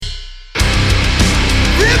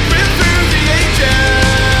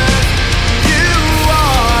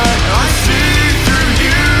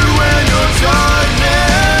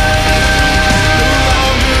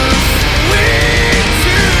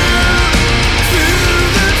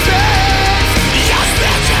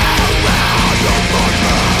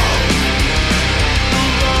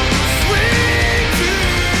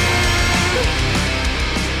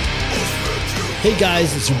Hey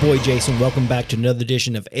guys, it's your boy Jason. Welcome back to another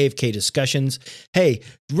edition of AFK Discussions. Hey,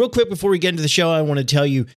 real quick before we get into the show, I want to tell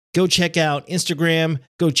you, go check out Instagram,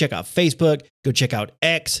 go check out Facebook, go check out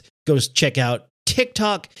X, go check out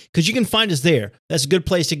TikTok, because you can find us there. That's a good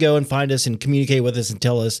place to go and find us and communicate with us and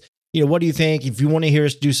tell us, what do you think? If you want to hear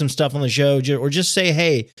us do some stuff on the show or just say,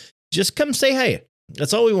 hey, just come say hey.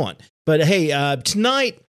 That's all we want. But hey,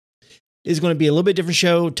 tonight is going to be a little bit different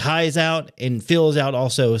show. Ty is out and Phil is out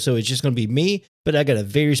also. So it's just going to be me, but I got a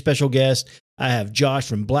very special guest. I have Josh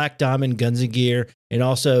from Black Diamond Guns and Gear. And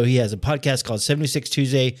also he has a podcast called 76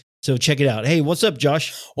 Tuesday. So check it out. Hey, what's up,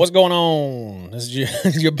 Josh? What's going on? This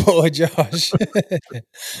is your boy, Josh.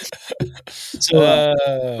 So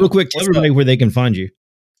real quick, tell everybody where they can find you.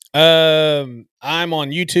 I'm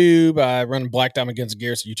on YouTube. I run Black Diamond Guns and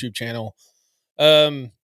Gear. It's a YouTube channel.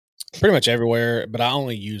 Pretty much everywhere, but I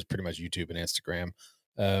only use pretty much YouTube and Instagram.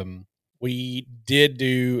 We did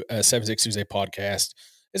do a 76 Tuesday podcast.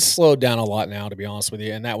 It's slowed down a lot now, to be honest with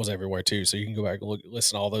you, and that was everywhere too. So you can go back and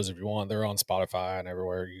listen to all those if you want. They're on Spotify and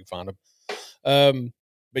everywhere you can find them.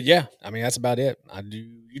 But yeah, I mean, that's about it. I do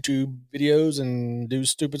YouTube videos and do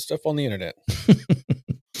stupid stuff on the internet.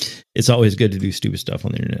 It's always good to do stupid stuff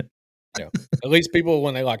on the internet. Yeah, at least people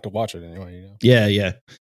when they like to watch it anyway. Yeah.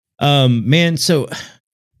 Man, so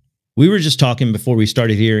we were just talking before we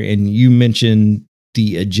started here, and you mentioned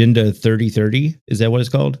the Agenda 3030. Is that what it's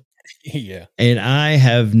called? Yeah. And I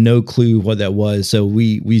have no clue what that was. So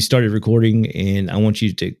we started recording, and I want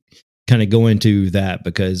you to kind of go into that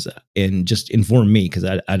and just inform me, because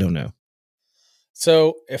I don't know.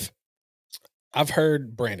 So if I've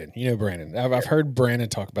heard Brandon, Brandon, I've heard Brandon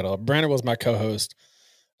talk about it. Brandon was my co-host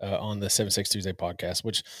on the 76 Tuesday podcast,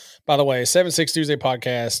 which, by the way, 76 Tuesday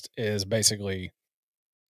podcast is basically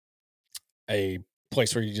a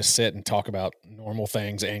place where you just sit and talk about normal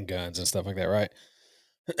things and guns and stuff like that, right?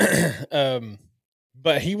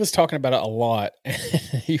 But he was talking about it a lot.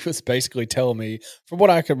 He was basically telling me, from what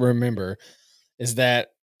I could remember, is that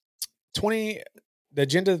the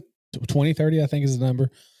Agenda 2030, I think is the number.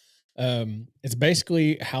 It's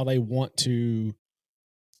basically how they want to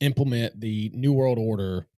implement the New World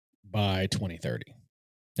Order by 2030.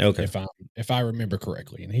 Okay. If I remember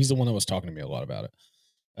correctly. And he's the one that was talking to me a lot about it.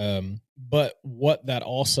 But what that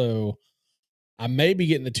also, I may be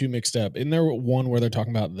getting the two mixed up. Isn't there one where they're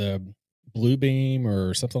talking about the Blue Beam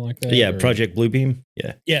or something like that? Yeah, Project Blue Beam.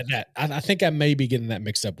 Yeah, that. I think I may be getting that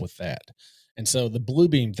mixed up with that. And so the Blue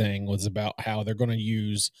Beam thing was about how they're going to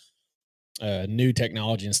use new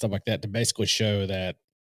technology and stuff like that to basically show that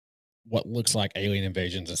what looks like alien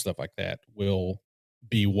invasions and stuff like that will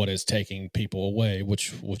be what is taking people away,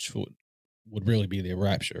 which would really be the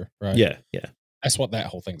rapture, right? Yeah. That's what that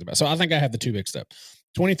whole thing's about. So I think I have the two mixed up.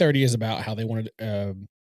 2030 is about how they want to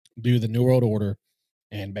do the New World Order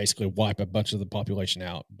and basically wipe a bunch of the population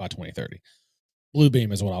out by 2030. Blue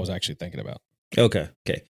Beam is what I was actually thinking about. Okay.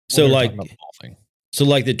 So like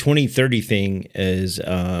the 2030 thing is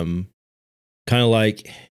kind of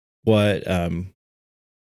like what a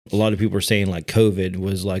lot of people are saying, like COVID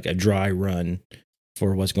was like a dry run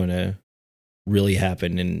for what's going to really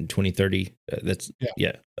happen in 2030.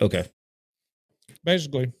 Yeah. Okay.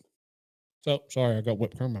 Basically. So sorry, I got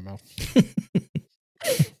whipped cream in my mouth.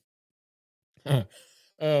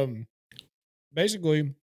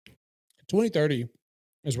 Basically, 2030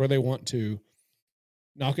 is where they want to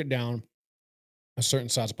knock it down a certain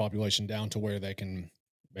size of population down to where they can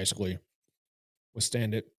basically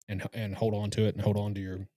withstand it and hold on to it and hold on to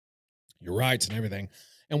your rights and everything.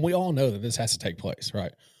 And we all know that this has to take place,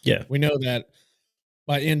 right? Yeah. We know that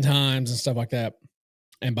by end times and stuff like that,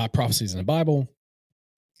 and by prophecies in the Bible,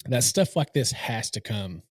 that stuff like this has to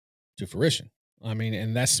come to fruition. I mean,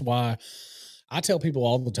 and that's why I tell people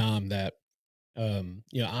all the time that, I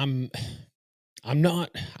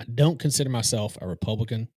don't consider myself a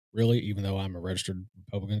Republican, really, even though I'm a registered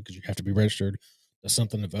Republican, because you have to be registered to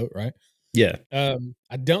something to vote, right? Yeah.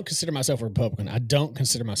 I don't consider myself a Republican. I'm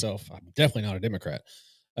definitely not a Democrat.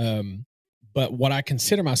 But what I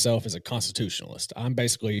consider myself is a constitutionalist. I'm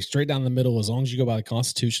basically straight down the middle. As long as you go by the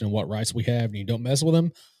Constitution and what rights we have and you don't mess with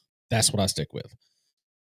them, that's what I stick with.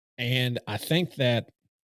 And I think that,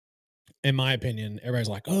 in my opinion, everybody's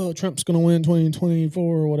like, oh, Trump's going to win 2024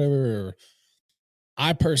 or whatever.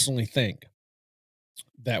 I personally think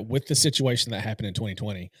that with the situation that happened in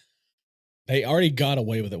 2020, they already got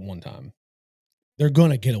away with it one time. They're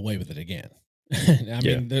going to get away with it again. I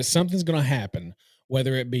mean, there's something's going to happen,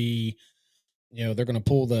 whether it be, they're going to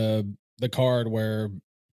pull the card where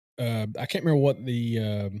I can't remember what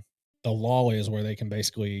the law is, where they can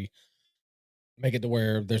basically make it to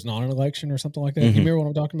where there's not an election or something like that. Mm-hmm. You remember what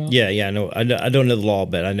I'm talking about? Yeah. I know. I don't know the law,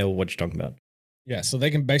 but I know what you're talking about. Yeah, so they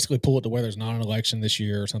can basically pull it to where there's not an election this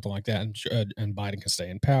year or something like that, and Biden can stay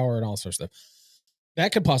in power and all sorts of stuff.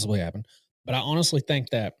 That could possibly happen, but I honestly think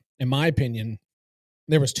that, in my opinion,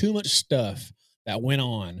 there was too much stuff that went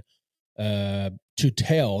on to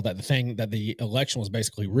tell that the election was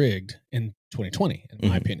basically rigged in 2020, in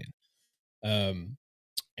my opinion.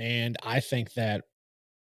 And I think that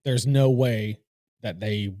there's no way that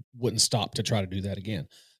they wouldn't stop to try to do that again.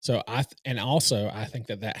 So I think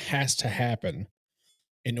that has to happen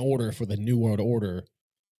in order for the New World Order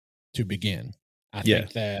to begin. I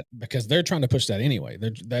think that because they're trying to push that anyway.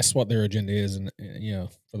 That's what their agenda is, and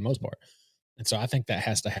for the most part. And so I think that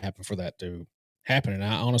has to happen for that to happen. And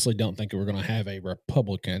I honestly don't think we're going to have a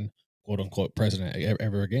Republican, quote unquote, president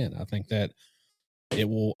ever again. I think that it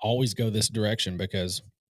will always go this direction because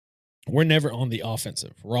we're never on the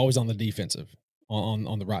offensive. We're always on the defensive,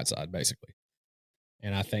 on the right side, basically.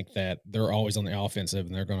 And I think that they're always on the offensive,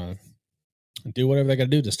 and they're going to do whatever they got to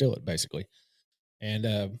do to steal it, basically.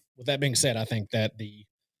 And with that being said, I think that the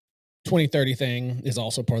 2030 thing is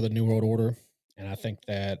also part of the New World Order. And I think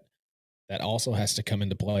that also has to come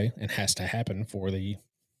into play and has to happen for the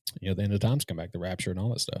end of times come back, the rapture and all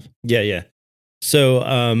that stuff. Yeah, yeah. So,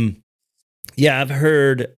 I've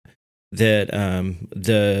heard that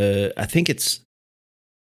I think it's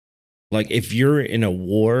like if you're in a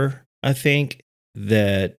war, I think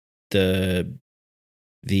that the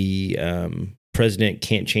president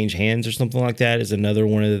can't change hands or something like that is another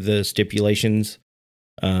one of the stipulations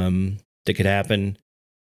that could happen.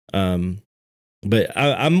 But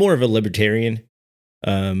I'm more of a libertarian.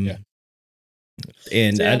 And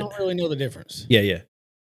I don't really know the difference. Yeah, yeah.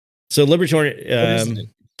 So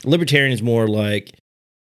libertarian is more like,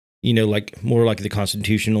 more like the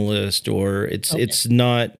constitutionalist, or it's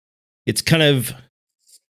not. It's kind of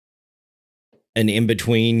an in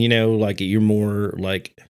between. Like you're more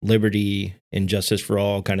like liberty and justice for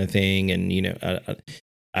all kind of thing, and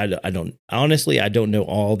I don't know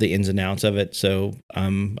all the ins and outs of it, so I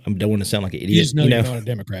don't want to sound like an idiot. You just know you're not a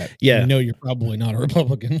Democrat. Yeah, you're probably not a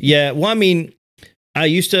Republican. Yeah, well, I mean, I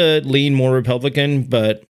used to lean more Republican,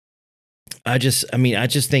 but I just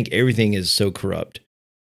think everything is so corrupt,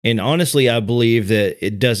 and honestly, I believe that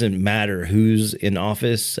it doesn't matter who's in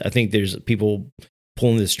office. I think there's people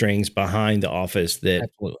pulling the strings behind the office that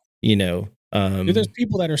absolutely. There's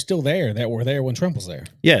people that are still there that were there when Trump was there.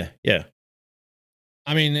 Yeah, yeah.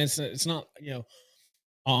 I mean, it's not, I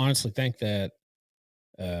honestly think that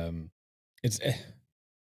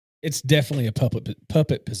it's definitely a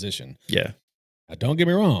puppet position. Yeah. Now, don't get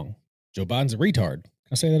me wrong. Joe Biden's a retard.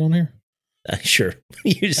 Can I say that on here? Sure.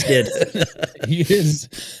 You just did. He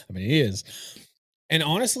is. I mean, he is. And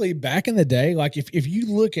honestly, back in the day, like if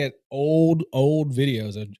you look at old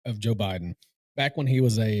videos of Joe Biden, back when he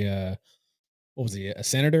was a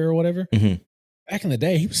senator or whatever, back in the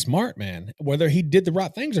day, he was smart, man. Whether he did the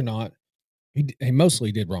right things or not, he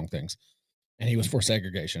mostly did wrong things. And he was for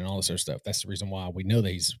segregation and all this other stuff. That's the reason why we know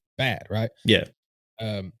that he's bad, right? Yeah.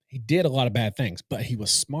 He did a lot of bad things, but he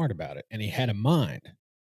was smart about it, and he had a mind.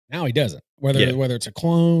 Now he doesn't. Whether it's a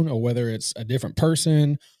clone or whether it's a different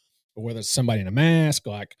person or whether it's somebody in a mask,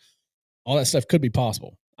 like all that stuff could be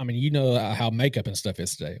possible. I mean, how makeup and stuff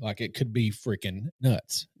is today. Like it could be freaking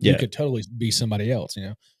nuts. Yeah. You could totally be somebody else,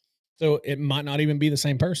 So it might not even be the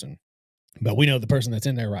same person, but we know the person that's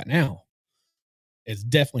in there right now is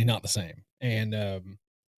definitely not the same. And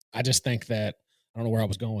I just think that I don't know where I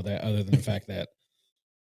was going with that, other than the fact that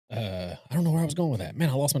I don't know where I was going with that. Man,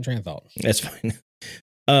 I lost my train of thought. That's fine.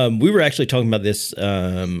 We were actually talking about this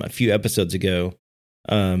a few episodes ago.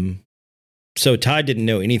 So Ty didn't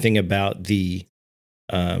know anything about the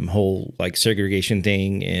whole like segregation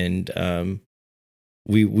thing, and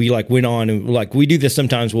we like went on and like we do this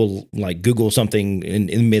sometimes. We'll like Google something in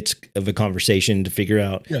the midst of a conversation to figure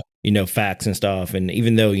out facts and stuff. And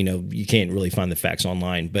even though you can't really find the facts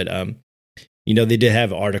online, but they did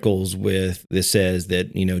have articles with this says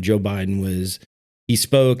that Joe Biden he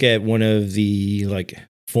spoke at one of the like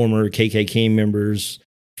former KKK members'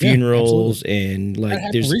 funerals, and like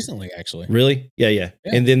there's recently actually. Really? Yeah.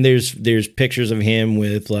 And then there's pictures of him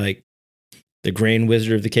with like the Grand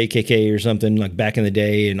Wizard of the KKK or something like back in the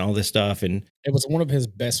day and all this stuff. And it was one of his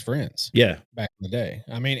best friends. Yeah. Back in the day.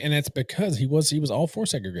 I mean, and it's because he was all for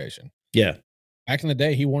segregation. Yeah. Back in the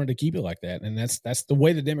day, he wanted to keep it like that. And that's the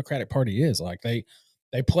way the Democratic Party is. Like they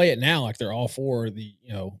play it now like they're all for the,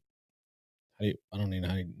 I don't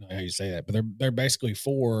even know how you say that, but they're basically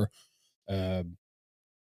for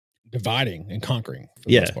dividing and conquering for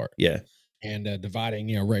the most part. Yeah. And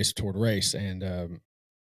dividing, race toward race. And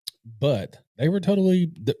but they were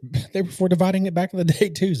for dividing it back in the day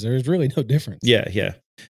too. So there's really no difference. Yeah.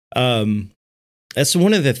 That's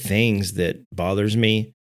one of the things that bothers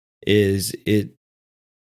me is it.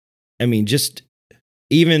 I mean, just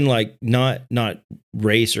even like not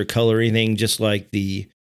race or color or anything, just like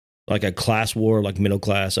like a class war, like middle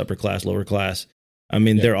class, upper class, lower class. I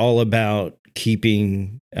mean, Yeah. they're all about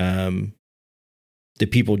keeping the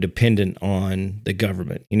people dependent on the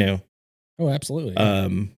government, you know? Oh, absolutely. Yeah.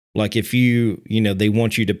 Like if they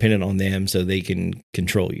want you dependent on them so they can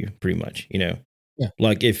control you pretty much, you know? Yeah.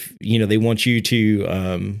 Like if, they want you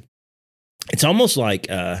to, it's almost like,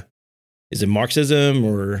 is it Marxism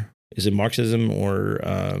or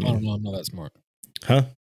I don't know. I'm not that smart. huh?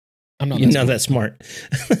 I'm not. You're not that smart.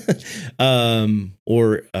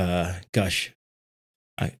 Or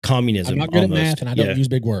communism. I'm not good almost. at math, and I don't use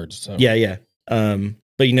big words. So Yeah. But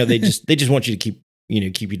they just want you to keep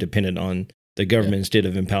you dependent on the government instead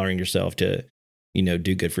of empowering yourself to,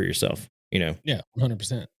 do good for yourself. Yeah,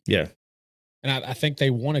 100%. Yeah. And I think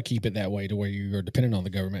they want to keep it that way to where you're dependent on the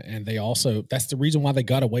government, and they also that's the reason why they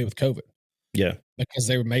got away with COVID. Yeah. Because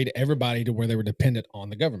they made everybody to where they were dependent on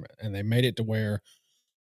the government, and they made it to where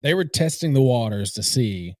they were testing the waters to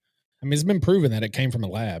see. I mean, it's been proven that it came from a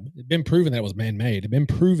lab. It's been proven that it was man-made. It's been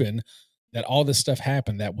proven that all this stuff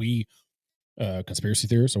happened that we, conspiracy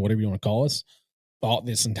theorists or whatever you want to call us, thought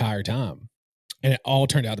this entire time. And it all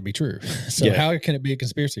turned out to be true. So how can it be a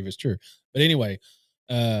conspiracy if it's true? But anyway,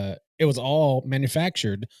 it was all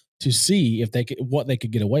manufactured to see if what they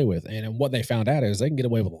could get away with. And what they found out is they can get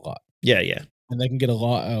away with a lot. Yeah. And they can get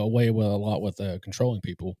away with a lot with controlling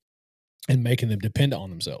people and making them depend on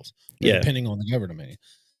themselves. Depending on the government.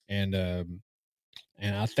 And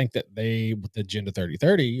I think that they, with the Agenda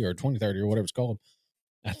 3030 or 2030 or whatever it's called,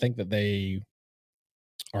 I think that they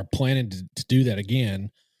are planning to do that again.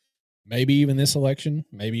 Maybe even this election,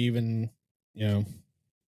 maybe even,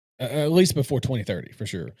 at least before 2030 for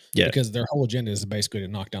sure. Yeah. Because their whole agenda is basically to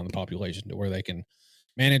knock down the population to where they can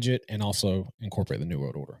manage it and also incorporate the New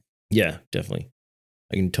World Order. Yeah, definitely.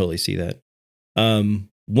 I can totally see that.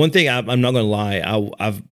 One thing I'm not going to lie,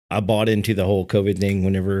 I bought into the whole COVID thing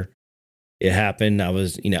whenever it happened. I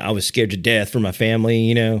was scared to death for my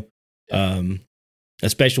family,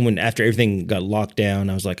 especially when after everything got locked down,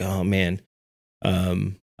 I was like, oh man.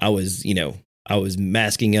 I was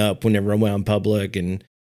masking up whenever I went on public, and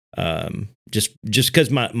just because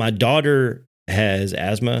my daughter has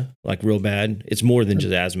asthma, like real bad. It's more than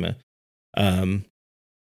just asthma.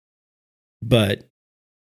 But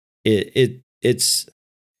it's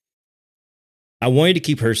I wanted to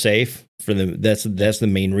keep her safe that's the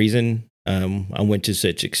main reason. I went to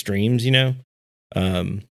such extremes,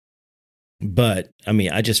 but I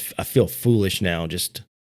mean, I feel foolish now just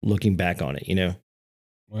looking back on it,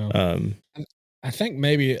 Well, I think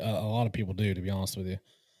maybe a lot of people do, to be honest with you.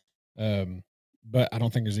 But I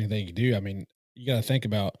don't think there's anything you can do. I mean, you got to think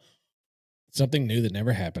about something new that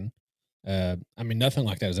never happened. I mean, nothing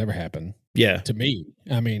like that has ever happened. Yeah. To me,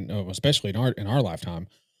 I mean, especially in our lifetime.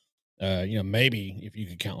 Maybe if you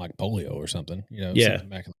could count like polio or something, something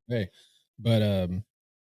back in the day. But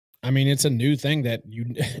I mean, it's a new thing that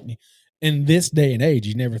you, in this day and age,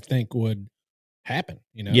 you never think would happen.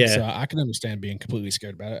 So I can understand being completely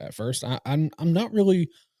scared about it at first. I'm not really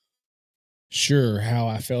sure how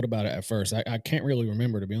I felt about it at first. I can't really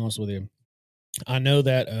remember, to be honest with you. I know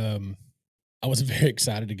that I was very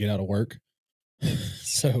excited to get out of work.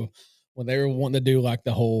 So when they were wanting to do like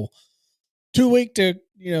the whole 2-week to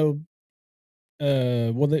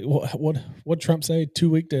what Trump say,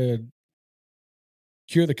 2-week to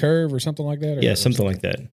cure the curve or something like that, or something like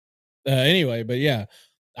that. Anyway, but yeah,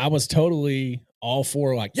 I was totally all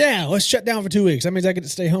for like, yeah, let's shut down for 2 weeks. That means I get to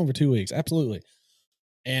stay home for 2 weeks. Absolutely.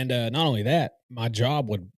 And not only that, my job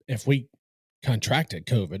would, if we contracted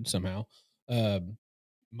COVID somehow,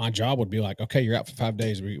 my job would be like, okay, you're out for 5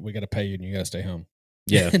 days. We got to pay you and you got to stay home.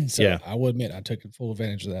 Yeah. And so I will admit, I took full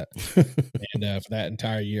advantage of that. And for that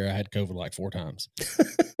entire year, I had COVID like 4 times.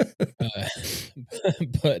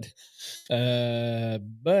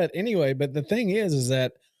 But anyway, but the thing is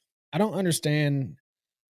that I don't understand.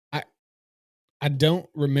 I don't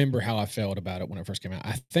remember how I felt about it when it first came out.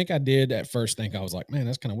 I think I did at first think I was like, man,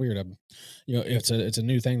 that's kind of weird. It's a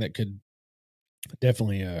new thing that could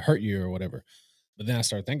definitely hurt you or whatever. But then I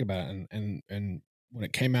started thinking about it, and when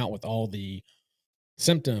it came out with all the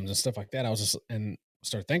symptoms and stuff like that, I was just and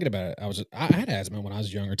started thinking about it. I had asthma when I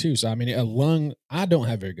was younger too. So I mean, I don't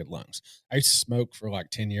have very good lungs. I used to smoke for like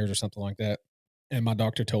 10 years or something like that. And my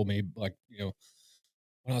doctor told me, like, when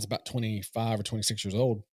I was about 25 or 26 years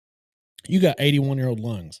old, you got 81-year-old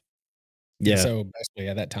lungs. Yeah. And so basically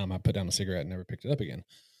at that time I put down a cigarette and never picked it up again.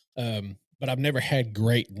 But I've never had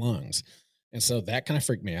great lungs. And so that kind of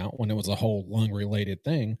freaked me out when it was a whole lung related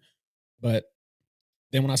thing. But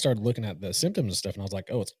then when I started looking at the symptoms and stuff, and I was like,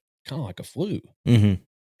 oh, it's kind of like a flu. Mm-hmm.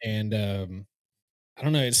 And I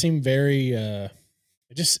don't know, it seemed very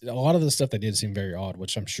it just a lot of the stuff they did seemed very odd,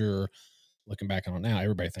 which I'm sure looking back on it now,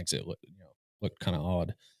 everybody thinks it looked kind of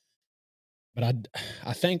odd. But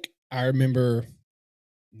I think I remember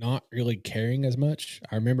not really caring as much.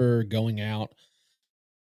 I remember going out,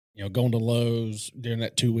 going to Lowe's during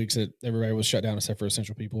that 2 weeks that everybody was shut down except for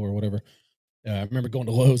essential people or whatever. I remember going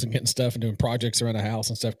to Lowe's and getting stuff and doing projects around the house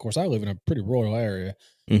and stuff. Of course, I live in a pretty rural area.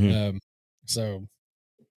 Mm-hmm. So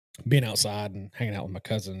being outside and hanging out with my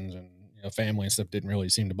cousins and family and stuff didn't really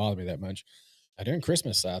seem to bother me that much. During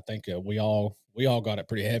Christmas, I think we all got it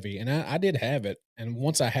pretty heavy, and I did have it. And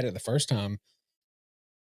once I had it the first time,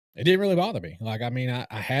 it didn't really bother me. Like, I mean, I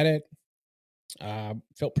had it. I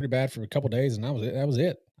felt pretty bad for a couple of days, and that was it.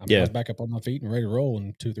 I mean, I was back up on my feet and ready to roll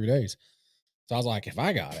in 2-3 days. So I was like, if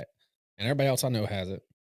I got it, and everybody else I know has it,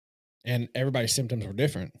 and everybody's symptoms were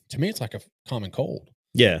different, to me, it's like a common cold.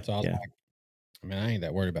 Yeah. So I was like, I mean, I ain't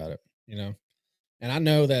that worried about it, And I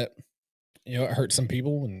know that, it hurt some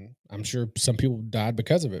people, and I'm sure some people died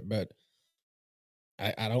because of it, but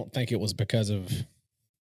I don't think it was because of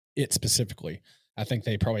it specifically. I think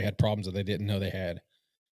they probably had problems that they didn't know they had.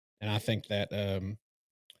 And I think that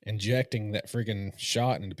injecting that freaking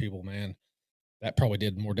shot into people, man, that probably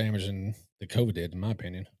did more damage than the COVID did, in my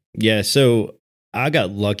opinion. Yeah. So I got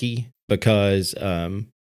lucky because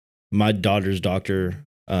my daughter's doctor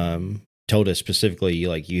told us specifically,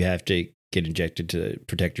 like, you have to get injected to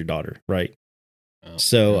protect your daughter, right? Oh,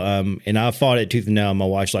 so and I fought it tooth and nail. My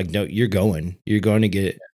wife's like, no, you're going to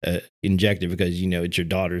get injected because it's your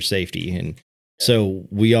daughter's safety. And so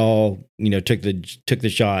we all took the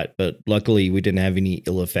shot, but luckily we didn't have any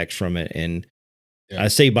ill effects from it. And I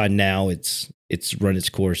say by now it's run its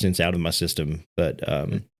course and it's out of my system. But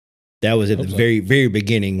that was at the very, very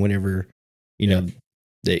beginning whenever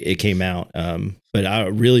it came out. But I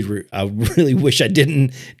really wish I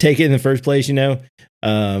didn't take it in the first place, but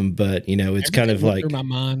it's kind of like through my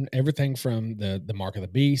mind, everything from the mark of the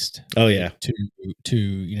beast. Oh yeah.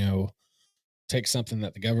 To take something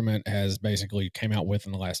that the government has basically came out with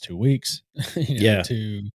in the last 2 weeks, to,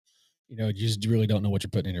 you just really don't know what you're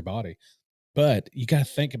putting in your body. But you got to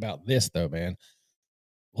think about this though, man.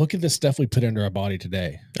 Look at the stuff we put into our body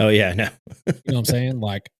today. Oh yeah. No. You know what I'm saying?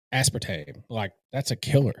 Like aspartame, like that's a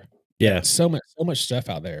killer. Yeah. So much stuff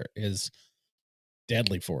out there is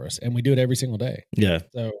deadly for us, and we do it every single day. Yeah.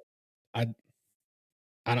 So I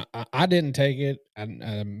didn't take it.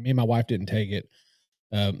 Me and my wife didn't take it.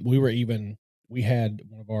 We had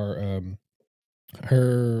one of our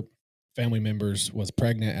her family members was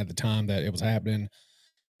pregnant at the time that it was happening,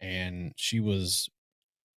 and this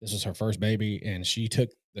was her first baby, and she took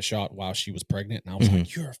the shot while she was pregnant, and I was like,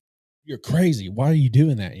 you're crazy. Why are you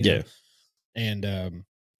doing that? Yeah.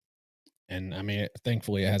 And I mean,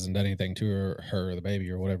 thankfully it hasn't done anything to her or the baby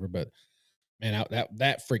or whatever, but man,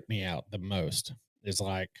 that freaked me out the most. It's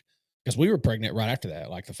like, because we were pregnant right after that,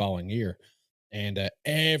 like the following year. And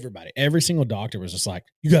every single doctor was just like,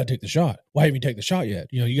 you got to take the shot. Why haven't you taken the shot yet?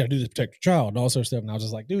 You got to do this to protect your child and all sorts of stuff. And I was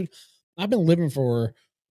just like, dude, I've been living for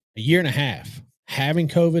a year and a half, having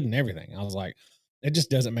COVID and everything. I was like, it just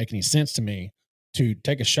doesn't make any sense to me to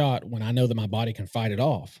take a shot when I know that my body can fight it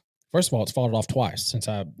off. First of all, it's fought it off twice since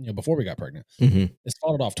before we got pregnant. It's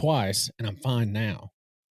fought it off twice, and I'm fine now.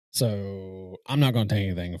 So I'm not going to take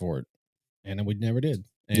anything for it. And then we never did.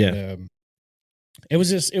 And it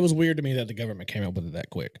was weird to me that the government came up with it that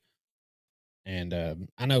quick. And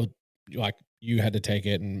I know, like, you had to take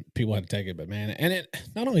it and people had to take it, but man, and it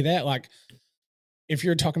not only that, like, if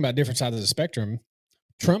you're talking about different sides of the spectrum,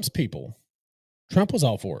 Trump was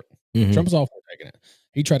all for it. Trump was all for taking it.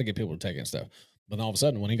 He tried to get people to take it and stuff. But all of a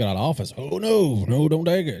sudden, when he got out of office, oh no, don't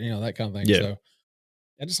take it. That kind of thing. Yeah. So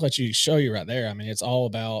that just lets you show you right there. I mean, it's all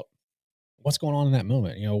about what's going on in that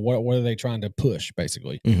moment. What are they trying to push,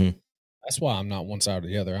 basically? That's why I'm not one side or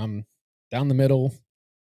the other. I'm down the middle.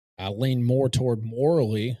 I lean more toward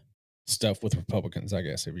morally stuff with Republicans, I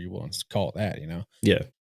guess, if you want to call it that, Yeah.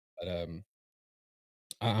 But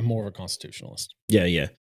I'm more of a constitutionalist. Yeah, yeah.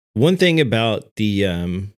 One thing about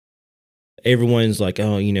the everyone's like,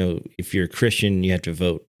 oh, if you're a Christian, you have to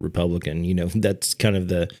vote Republican. That's kind of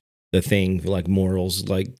the thing, like morals,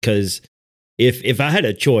 like, because if I had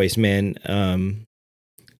a choice, man,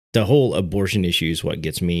 the whole abortion issue is what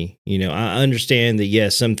gets me. I understand that,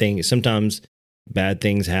 yes, sometimes bad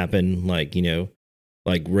things happen, like,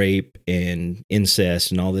 like rape and incest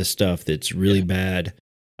and all this stuff that's really bad.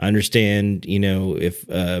 I understand, if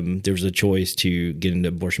there was a choice to get into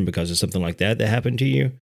abortion because of something like that happened to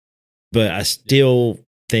you. But I still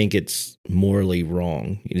think it's morally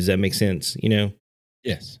wrong. Does that make sense?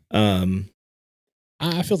 Yes. Um,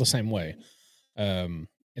 I feel the same way.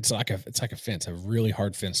 It's like a fence, a really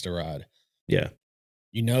hard fence to ride. yeah,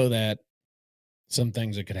 You know that some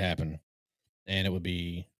things that could happen, and it would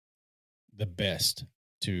be the best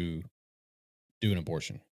to do an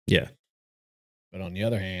abortion. yeah, But on the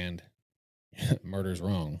other hand, murder's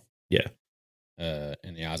wrong. yeah,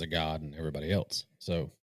 In the eyes of God and everybody else.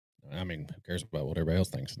 So, I mean, who cares about what everybody else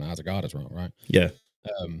thinks? In the eyes of God is wrong, right? yeah,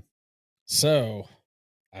 Um, so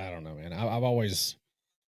I don't know, man. I've always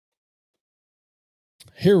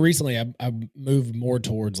here recently. I've moved more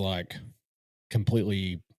towards like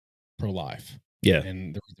completely pro life, yeah,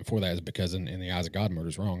 and the reason for that is because in the eyes of God,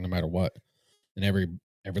 murder's wrong, no matter what. And every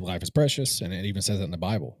life is precious, and it even says that in the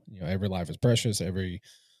Bible. You know, every life is precious, every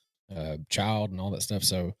child, and all that stuff.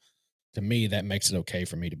 So, to me, that makes it okay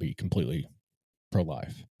for me to be completely pro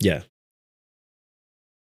life. yeah.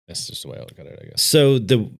 That's just the way I look at it, I guess. So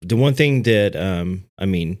the one thing that I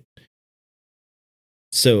mean,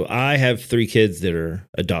 so I have 3 kids that are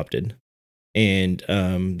adopted, and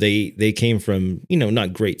they came from, you know,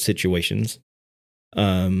 not great situations,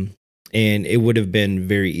 and it would have been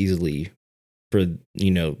very easily for,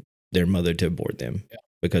 you know, their mother to abort them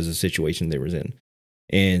because of the situation they was in.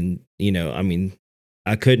 And, you know, I mean,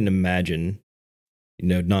 I couldn't imagine, you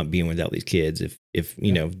know, not being without these kids if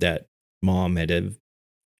you know, that mom had have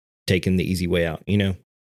taken the easy way out, you know?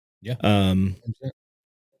 Yeah.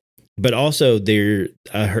 But also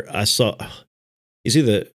I saw, it's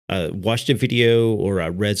either watched a video or I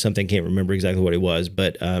read something, can't remember exactly what it was,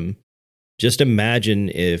 but just imagine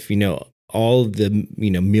if, you know, all the, you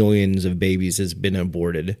know, millions of babies has been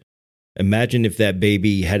aborted. Imagine if that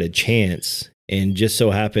baby had a chance and just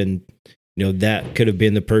so happened, you know, that could have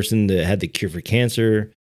been the person that had the cure for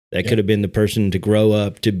cancer. That could have been the person to grow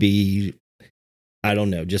up to be, I don't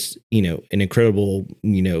know, just, you know, an incredible,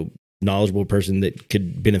 you know, knowledgeable person that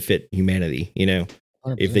could benefit humanity, you know,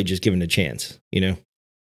 100%. if they just given a chance, you know?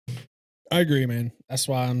 I agree, man. That's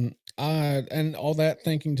why and all that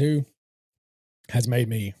thinking too has made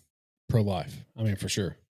me pro life. I mean, for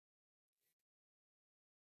sure.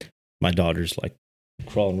 My daughter's like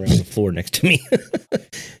crawling around the floor next to me.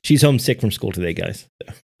 She's homesick from school today, guys.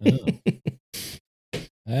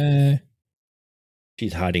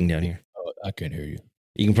 She's hiding down here. Oh, I can't hear you.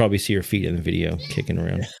 You can probably see her feet in the video kicking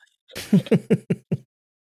around.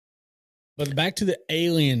 But back to the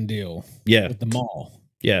alien deal. Yeah. With the mall.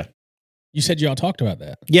 Yeah. You said y'all talked about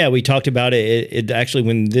that. Yeah, we talked about it. It actually,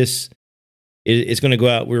 when it's going to go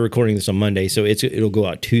out, we're recording this on Monday, so it'll go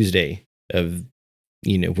out Tuesday of,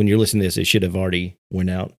 you know, when you're listening to this, it should have already went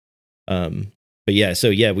out. But yeah, so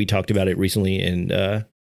yeah, we talked about it recently, and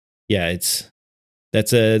yeah,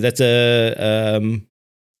 that's a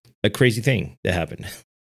crazy thing that happened.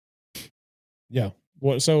 Yeah.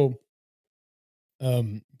 Well, so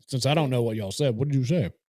since I don't know what y'all said, what did you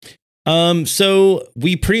say? So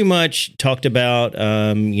we pretty much talked about,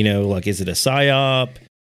 you know, like, is it a psyop?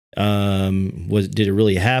 Did it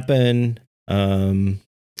really happen? Was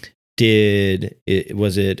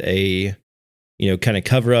it a, you know, kind of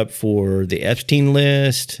cover up for the Epstein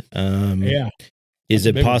list? Yeah. Is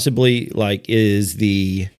it possibly like, is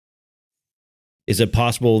it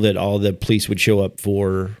possible that all the police would show up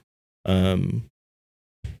for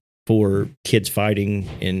kids fighting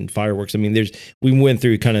in fireworks? I mean, we went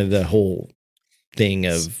through kind of the whole thing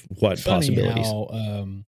of what Funny possibilities. How,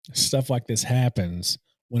 stuff like this happens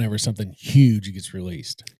whenever something huge gets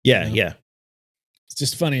released. Yeah, you know? yeah. It's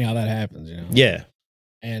just funny how that happens, you know? Yeah.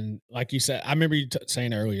 And like you said, I remember you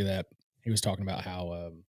saying earlier that he was talking about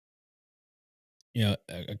how, you know,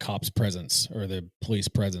 a cop's presence or the police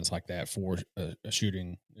presence like that for a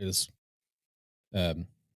shooting is, you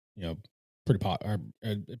know,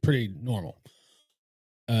 pretty normal.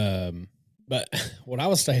 But what I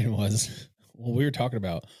was saying was, when we were talking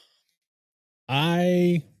about,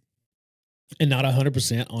 I am not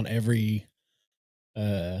 100% on every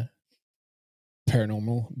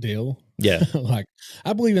paranormal deal. Yeah. Like,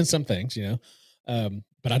 I believe in some things, you know,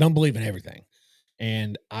 but I don't believe in everything.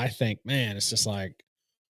 And I think, man, it's just like,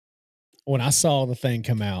 when I saw the thing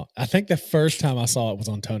come out, I think the first time I saw it was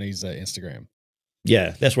on Tony's Instagram.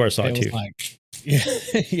 Yeah, that's where I saw it too. Like, yeah,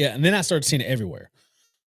 yeah. And then I started seeing it everywhere.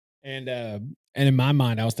 And in my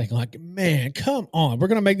mind, I was thinking, like, man, come on, we're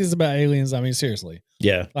gonna make this about aliens. I mean, seriously.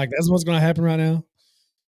 Yeah. Like, that's what's gonna happen right now.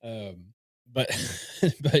 But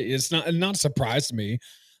but it's not a surprise to me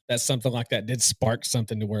that something like that did spark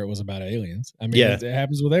something to where it was about aliens. I mean, Yeah. it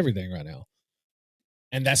happens with everything right now.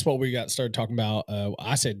 And that's what we started talking about.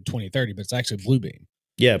 I said 2030, but it's actually Bluebeam.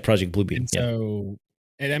 Yeah, Project Bluebeam. And so,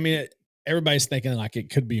 and I mean, everybody's thinking like it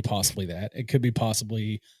could be possibly that. It could be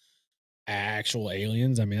possibly actual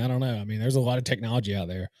aliens. I mean, I don't know. I mean, there's a lot of technology out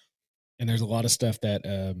there, and there's a lot of stuff that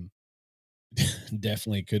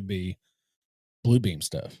definitely could be blue beam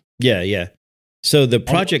stuff. Yeah, yeah. So the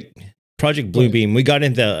Project Bluebeam, we got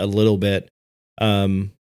into a little bit.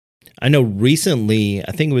 I know recently,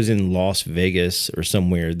 I think it was in Las Vegas or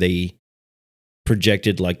somewhere, they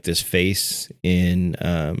projected like this face in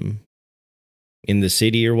the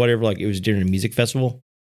city or whatever. Like it was during a music festival.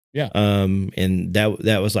 Yeah. And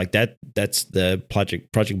that was like that's the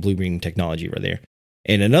Project Bluebeam technology right there.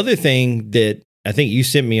 And another thing that I think you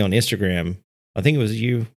sent me on Instagram, I think it was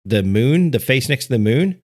you, the moon, the face next to the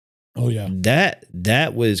moon. Oh yeah.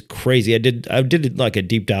 That was crazy. I did like a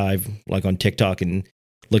deep dive like on TikTok and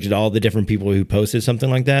looked at all the different people who posted something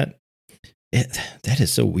like that. That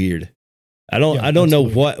is so weird. I don't know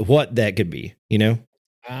what that could be, you know?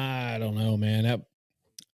 I don't know, man.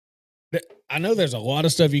 I know there's a lot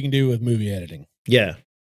of stuff you can do with movie editing. Yeah.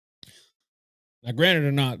 Now, granted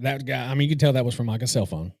or not, that guy, I mean, you can tell that was from like a cell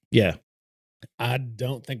phone. Yeah. I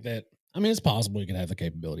don't think that, I mean, it's possible you can have the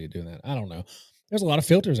capability of doing that. I don't know. There's a lot of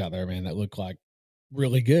filters out there, man, that look like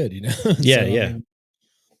really good, you know? Yeah, So, yeah. I mean,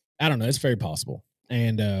 I don't know. It's very possible.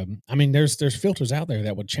 And I mean, there's filters out there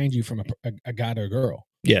that would change you from a guy to a girl.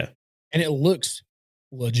 Yeah. And it looks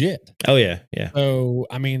legit. Oh yeah. Yeah. So,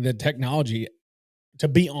 I mean, the technology to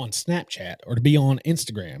be on Snapchat or to be on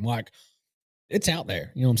Instagram, like it's out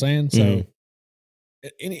there. You know what I'm saying? So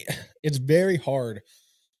it's very hard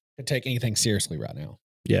to take anything seriously right now.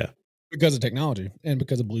 Yeah. Because of technology and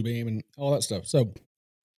because of Bluebeam and all that stuff. So,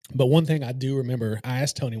 but one thing I do remember, I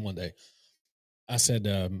asked Tony one day, I said,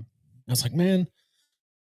 I was like, man,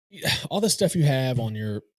 all the stuff you have on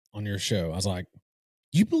your show, I was like,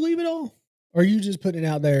 do you believe it all? Or are you just putting it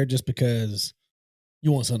out there just because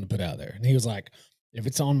you want something to put out there? And he was like, if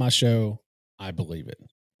it's on my show, I believe it.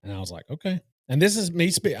 And I was like, okay. And this is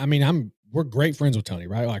me. I mean, we're great friends with Tony,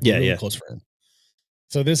 right? Like, we're really close friends.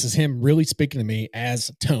 So this is him really speaking to me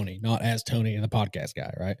as Tony, not as Tony and the podcast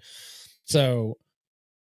guy, right? So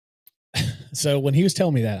when he was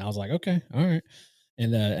telling me that, I was like, okay, all right.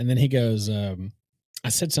 And then he goes, I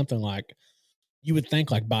said something like, you would think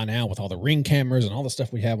like by now with all the Ring cameras and all the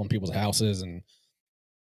stuff we have on people's houses and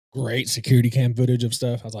great security cam footage of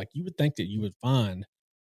stuff, I was like, you would think that you would find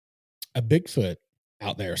a Bigfoot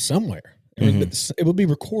out there somewhere. It would be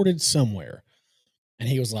recorded somewhere. And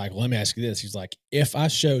he was like, well, let me ask you this. He's like, if I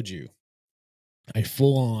showed you a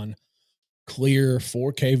full on clear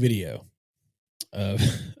 4K video of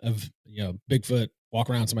you know, Bigfoot walk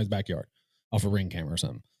around somebody's backyard off a Ring camera or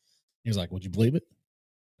something, he was like, would you believe it?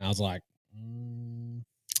 And I was like,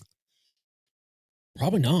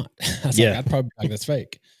 probably not. I was like, I'd probably be like, that's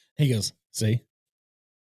fake. He goes, see,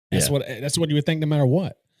 that's what you would think no matter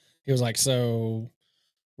what. He was like, so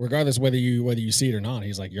regardless whether you see it or not,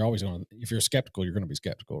 he's like, you're always going to, if you're skeptical, you're going to be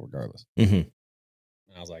skeptical regardless. Mm-hmm. And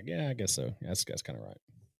I was like, yeah, I guess so. Yeah, that's kind of right.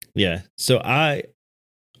 Yeah. So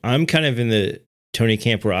I'm kind of in the Tony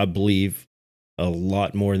camp where I believe a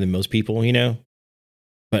lot more than most people, you know,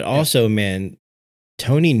 but also, man,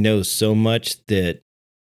 Tony knows so much that,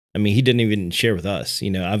 I mean, he didn't even share with us, you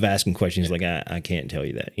know. I've asked him questions like, I can't tell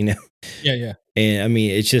you that, you know? Yeah. Yeah. And I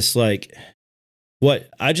mean, it's just like,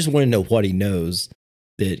 I just want to know what he knows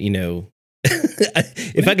that, you know,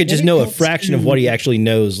 if I could just know a fraction of what he actually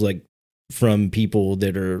knows, like from people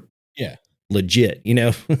that are legit, you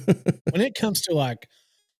know? When it comes to like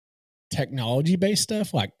technology based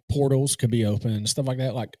stuff, like portals could be open, stuff like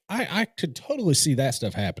that. Like I could totally see that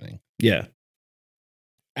stuff happening. Yeah.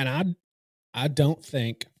 And I don't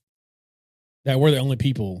think that we're the only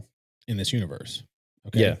people in this universe.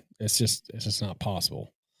 Okay. Yeah. It's just not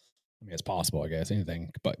possible. I mean, it's possible, I guess.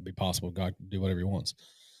 Anything but be possible. God can do whatever he wants.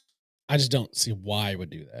 I just don't see why he would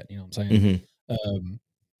do that. You know what I'm saying? Mm-hmm.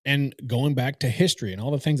 And going back to history and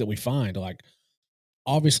all the things that we find, like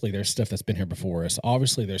obviously there's stuff that's been here before us.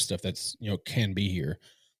 Obviously there's stuff that's, you know, can be here.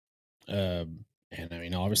 And I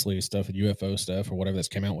mean, obviously stuff with UFO stuff or whatever that's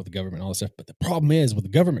came out with the government and all this stuff. But the problem is with the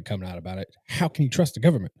government coming out about it, how can you trust the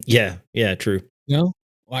government? Yeah. Yeah. True. You know,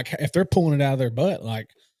 like if they're pulling it out of their butt, like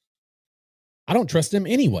I don't trust them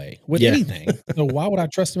anyway with anything. So why would I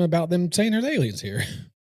trust them about them saying there's aliens here?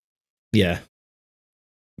 Yeah.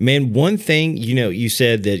 Man, one thing, you know, you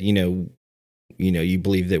said that, you know, you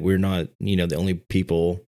believe that we're not, you know, the only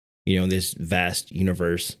people, you know, in this vast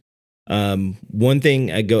universe. One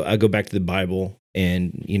thing I go back to the Bible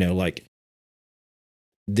and, you know, like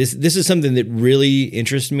this is something that really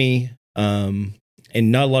interests me. And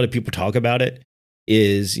not a lot of people talk about it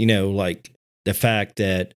is, you know, like the fact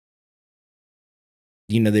that,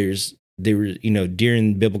 you know, there were, you know,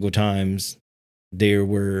 during biblical times, there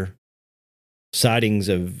were sightings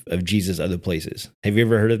of Jesus other places. Have you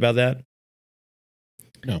ever heard about that?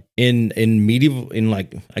 No. In medieval, in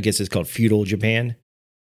like, I guess it's called feudal Japan.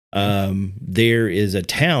 There is a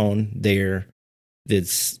town there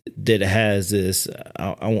that has this.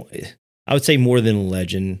 I would say more than a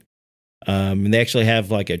legend. And they actually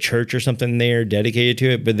have like a church or something there dedicated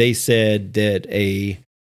to it. But they said that a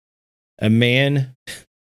man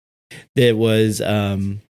that was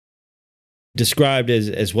described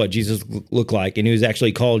as what Jesus looked like, and he was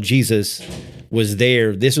actually called Jesus, was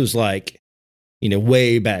there. This was like,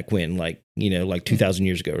 way back when, like 2,000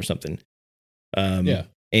 years ago or something. Yeah.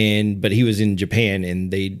 But he was in Japan,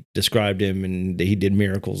 and they described him, and he did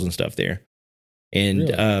miracles and stuff there. And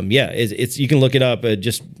Really? it's you can look it up.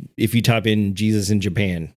 Just if you type in Jesus in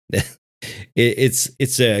Japan,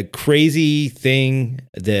 it's a crazy thing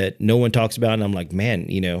that no one talks about. And I'm like, man,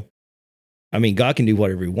 I mean, God can do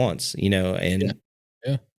whatever He wants, and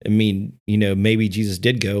Yeah. I mean, maybe Jesus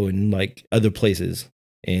did go in like other places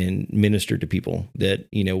and minister to people that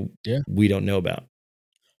we don't know about.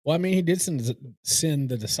 Well, I mean, he did send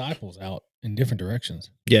the disciples out in different directions.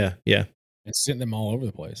 Yeah, and sent them all over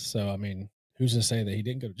the place. So, I mean, who's to say that he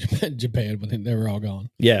didn't go to Japan when they were all gone?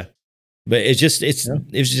 yeah. But that's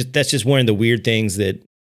just one of the weird things that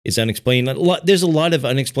is unexplained. There's a lot of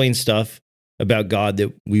unexplained stuff about God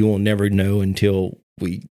that we will never know until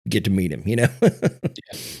we get to meet Him. Yeah,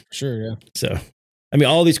 for sure. Yeah. So, I mean,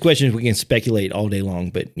 all these questions we can speculate all day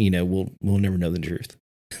long, but we'll never know the truth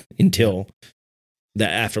until the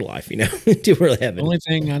afterlife. Until we're heaven. The only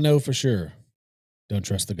thing I know for sure: don't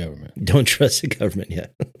trust the government. Don't trust the government. Yeah.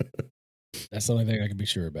 That's the only thing I can be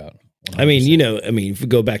sure about. 100%. I mean, if we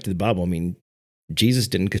go back to the Bible, I mean, Jesus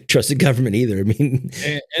didn't trust the government either. I mean,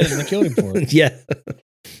 and they killed him for it. Yeah.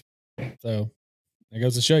 So that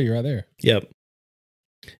goes to show you right there. Yep.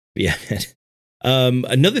 Yeah.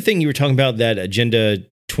 Another thing you were talking about, that Agenda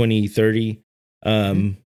 2030.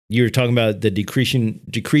 You were talking about the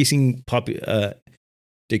decreasing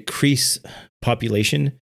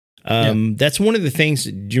population. That's one of the things.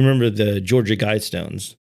 Do you remember the Georgia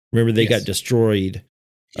Guidestones? Remember they got destroyed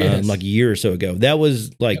like a year or so ago. That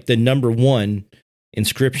was like the number one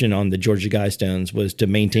inscription on the Georgia Guidestones was to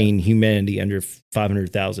maintain humanity under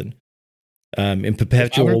 500,000. In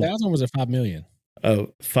perpetual 500,000 was it 5 million? Oh,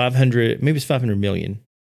 500, maybe it's 500 million.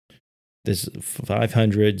 This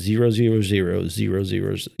 500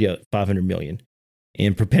 500 million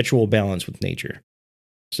in perpetual balance with nature.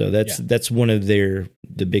 So that's one of the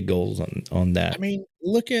big goals on that. I mean,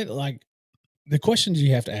 look at like the questions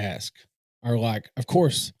you have to ask are like, of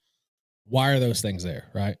course, why are those things there,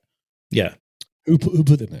 right? Yeah. Who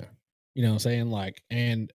put them there? You know what I'm saying? Like,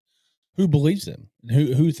 and who believes them? And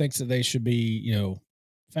who thinks that they should be,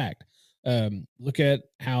 fact? Look at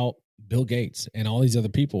how Bill Gates and all these other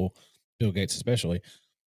people, Bill Gates especially,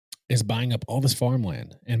 is buying up all this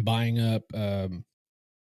farmland and buying up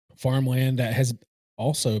farmland that has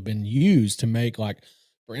also been used to make, like,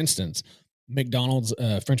 for instance, McDonald's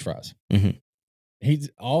French fries. Mm-hmm.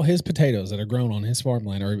 All his potatoes that are grown on his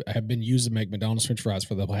farmland have been used to make McDonald's French fries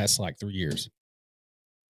for the last like 3 years.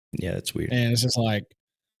 Yeah, that's weird. And it's just like,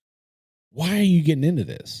 why are you getting into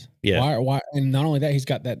this? Yeah. Why? And not only that, he's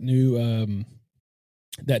got that new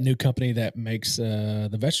company that makes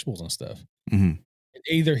the vegetables and stuff. Mm-hmm.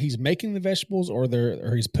 Either he's making the vegetables or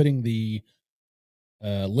he's putting the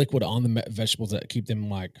liquid on the vegetables that keep them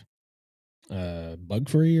like bug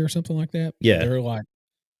free or something like that. Yeah. They're like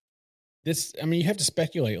this. I mean, you have to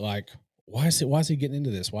speculate like, why is he getting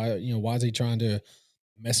into this? Why is he trying to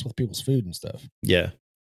mess with people's food and stuff? Yeah.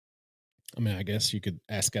 I mean, I guess you could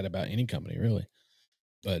ask that about any company, really.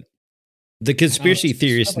 But the conspiracy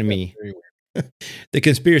theorist in me, the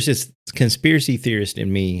conspiracy theorist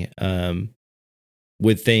in me,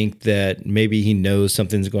 would think that maybe he knows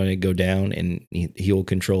something's going to go down and he'll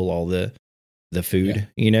control all the food.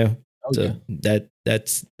 Oh, so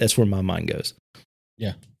that's where my mind goes.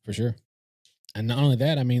 Yeah, for sure. And not only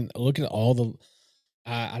that, I mean, look at all the.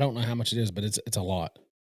 I don't know how much it is, but it's a lot.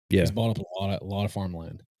 Yeah, he's bought up a lot of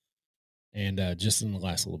farmland. And just in the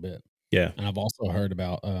last little bit. Yeah. And I've also heard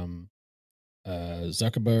about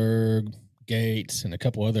Zuckerberg, Gates, and a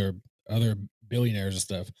couple other billionaires and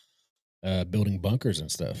stuff building bunkers and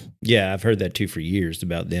stuff. Yeah, I've heard that too for years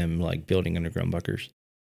about them like building underground bunkers.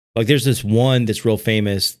 Like there's this one that's real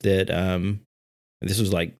famous that this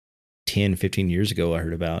was like 10, 15 years ago I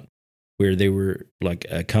heard about, where they were like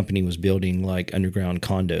a company was building like underground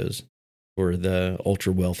condos for the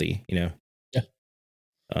ultra wealthy, Yeah.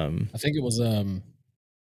 I think it was I'm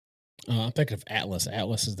thinking of Atlas.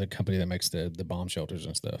 Atlas is the company that makes the bomb shelters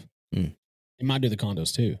and stuff. It might do the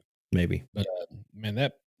condos too. Maybe. But man,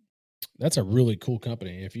 that That's a really cool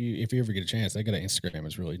company. If you ever get a chance, they got an Instagram.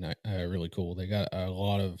 It's really nice, really cool. They got a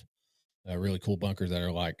lot of really cool bunkers that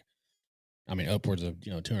are like, I mean, upwards of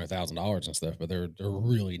 $200,000 and stuff, but they're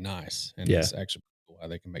really nice, and Yeah. it's actually cool how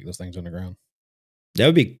they can make those things underground. That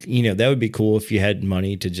would be, that would be cool if you had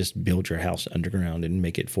money to just build your house underground and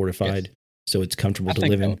make it fortified Yes. so it's comfortable I to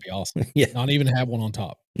think live that in. would be awesome. Yeah. Not even have one on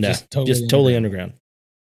top. No, Just just totally underground.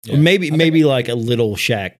 Yeah. Or maybe like a little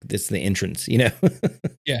shack that's the entrance, Yeah.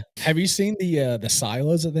 Have you seen the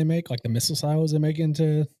silos that they make, like the missile silos they make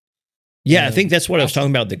into? Yeah, I think that's what I was houses?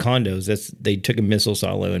 talking about, the condos. They took a missile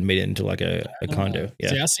silo and made it into like a condo. Yeah.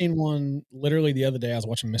 See, I seen one literally the other day. I was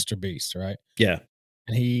watching Mr. Beast, right? Yeah.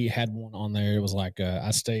 And he had one on there. It was like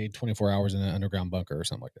I stayed 24 hours in an underground bunker or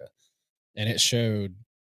something like that. And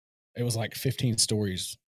it was like 15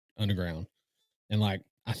 stories underground. And like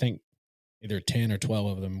I think either 10 or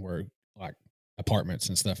 12 of them were like apartments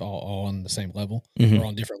and stuff all on the same level Mhm. or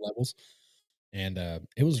on different levels. And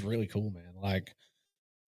it was really cool, man. Like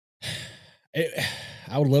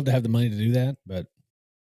I would love to have the money to do that, but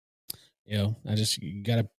you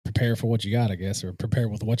got to prepare for what you got, I guess, or prepare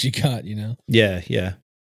with what you got, Yeah, yeah.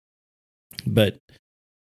 But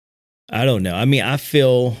I don't know. I mean, I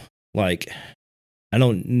feel like I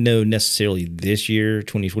don't know necessarily this year,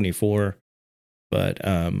 2024, but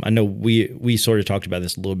I know we sort of talked about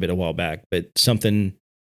this a little bit a while back, but something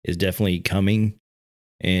is definitely coming,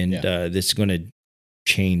 and this is going to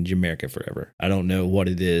change America forever. I don't know what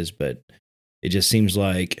it is, but it just seems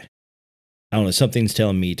like, I don't know, something's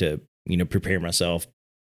telling me to, prepare myself,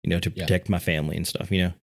 to protect my family and stuff,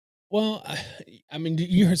 Well, I mean,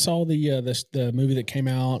 you saw the movie that came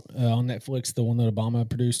out on Netflix, the one that Obama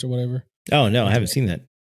produced or whatever? Oh, no, I haven't seen that.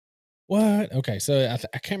 What? Okay, so I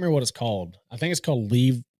can't remember what it's called. I think it's called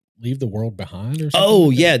Leave the World Behind or something. Oh,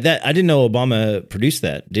 like yeah, that I didn't know Obama produced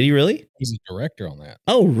that. Did he really? He's a director on that.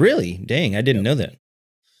 Oh, really? Dang, I didn't know that.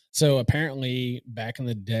 So apparently, back in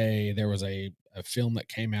the day, there was a film that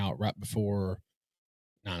came out right before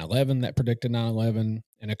 9/11 that predicted 9/11,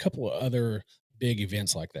 and a couple of other big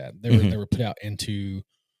events like that. They were put out into.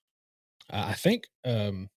 I think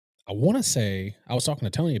I want to say I was talking to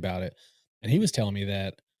Tony about it, and he was telling me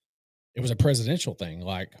that it was a presidential thing.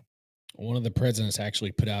 Like one of the presidents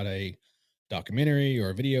actually put out a documentary or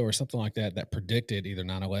a video or something like that that predicted either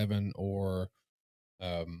 9/11 or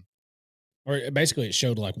basically it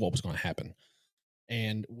showed like what was going to happen.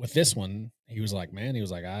 And with this one, he was like,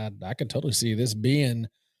 I could totally see this being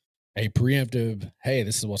a preemptive, hey,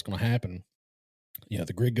 this is what's going to happen.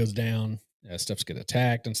 The grid goes down, stuff's get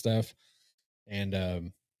attacked and stuff.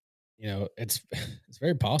 And, it's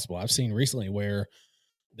very possible. I've seen recently where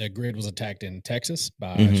the grid was attacked in Texas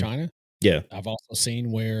by China. Yeah. I've also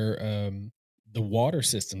seen where the water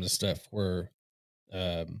systems and stuff were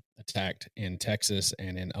attacked in Texas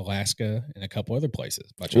and in Alaska and a couple other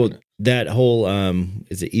places by China. Well, that whole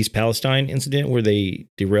is it East Palestine incident where they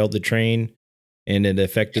derailed the train and it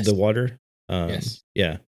affected the water? Yes.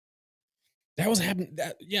 Yeah. That was happening.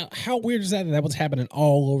 How weird is that? That was happening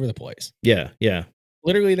all over the place. Yeah. Yeah.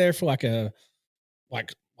 Literally there for like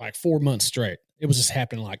 4 months straight. It was just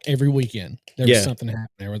happening like every weekend. There was something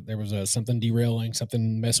happening. There was something derailing,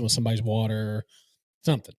 something messing with somebody's water,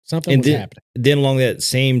 something was happening. Then along that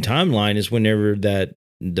same timeline is whenever the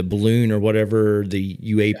balloon or whatever, the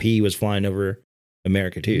UAP was flying over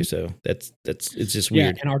America too. So it's just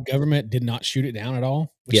weird. And our government did not shoot it down at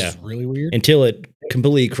all, which is really weird. Until it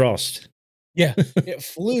completely crossed. Yeah. It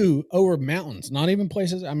flew over mountains, not even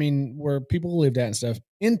places, I mean, where people lived at and stuff,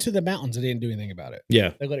 into the mountains. They didn't do anything about it.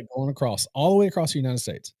 Yeah. They let it go on across, all the way across the United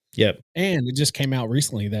States. Yep. And it just came out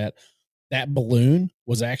recently that balloon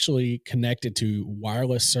was actually connected to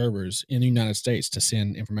wireless servers in the United States to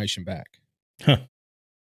send information back. Huh.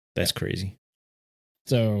 That's crazy.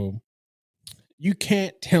 So you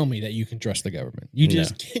can't tell me that you can trust the government.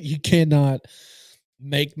 You cannot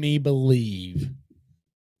make me believe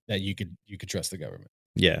that you could trust the government.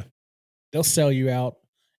 Yeah. They'll sell you out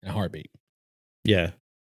in a heartbeat. Yeah.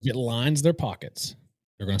 It lines their pockets.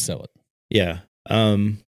 They're going to sell it. Yeah.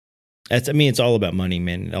 It's all about money,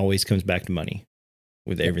 man. It always comes back to money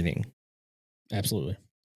with everything. Absolutely.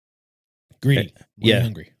 Greedy. Yeah.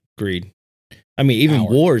 Hungry. Greed. I mean, even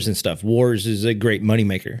wars and stuff. Wars is a great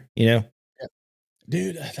moneymaker, Yeah.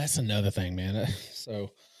 Dude, that's another thing, man.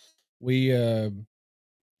 So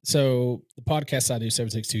so the podcast I do,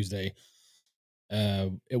 76 Tuesday,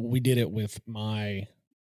 we did it with telling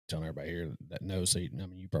everybody here that knows, so you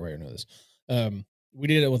probably already know this. We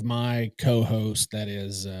did it with my co-host that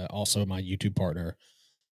is also my YouTube partner.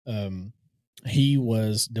 He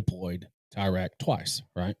was deployed to Iraq twice,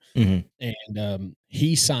 right? Mm-hmm. And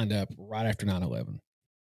he signed up right after 9/11.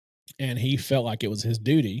 And he felt like it was his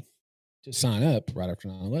duty to sign up right after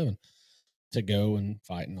 9/11 to go and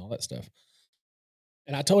fight and all that stuff.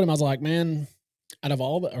 And I told him, I was like, man, out of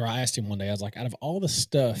all the, or I asked him one day, I was like, out of all the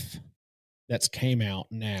stuff that's came out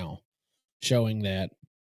now showing that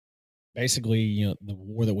basically, the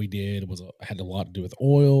war that we did had a lot to do with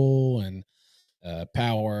oil and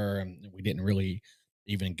power, and we didn't really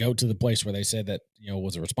even go to the place where they said that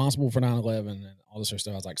was responsible for 9/11 and all this sort of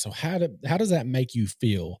stuff. I was like, so how does that make you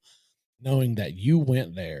feel, knowing that you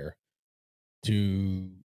went there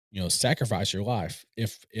to sacrifice your life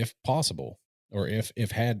if possible, or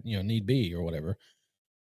if had need be or whatever,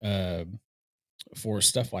 for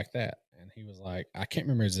stuff like that? And he was like, I can't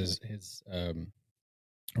remember his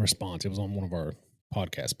response. It was on one of our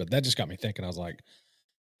podcasts, but that just got me thinking. I was like,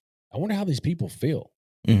 I wonder how these people feel.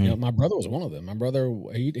 Mhm. My brother was one of them. My brother,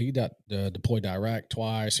 he got deployed to Iraq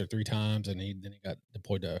twice or 3 times, and then he got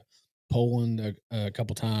deployed to Poland a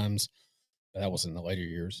couple times. But that was in the later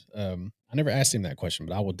years. I never asked him that question,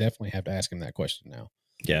 but I will definitely have to ask him that question now.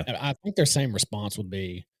 Yeah. And I think their same response would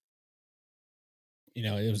be,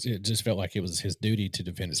 it just felt like it was his duty to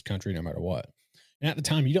defend his country no matter what. And at the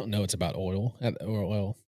time, you don't know it's about oil.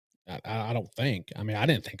 I don't think. I mean, I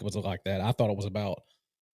didn't think it was like that. I thought it was about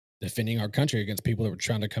defending our country against people that were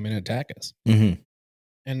trying to come in and attack us. Mhm.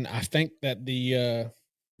 And I think that the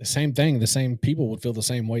same thing, the same people would feel the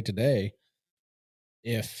same way today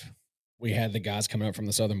if we had the guys coming up from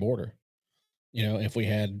the southern border. If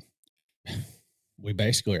we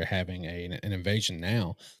basically are having an invasion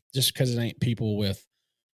now, just because it ain't people with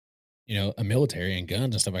a military and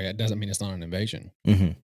guns and stuff like that doesn't mean it's not an invasion.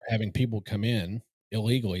 Mhm. Having people come in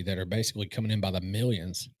illegally that are basically coming in by the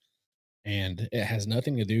millions, and it has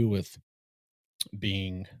nothing to do with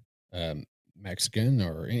being Mexican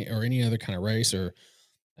or any other kind of race or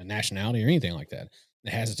a nationality or anything like that.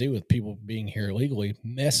 It has to do with people being here illegally,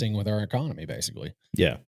 messing with our economy, basically.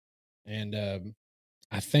 Yeah. And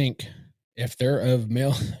I think if they're of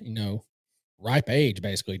ripe age,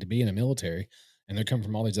 basically, to be in the military, and they're coming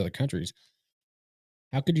from all these other countries,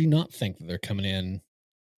 how could you not think that they're coming in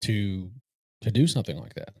to do something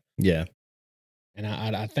like that? Yeah. And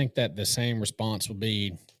I think that the same response would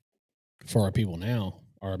be for our people now,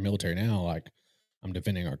 our military now, like, I'm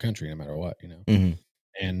defending our country no matter what, Mhm.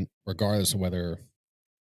 and regardless of whether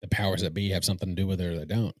the powers that be have something to do with it or they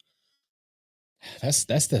don't. That's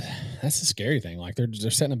the scary thing. Like, they're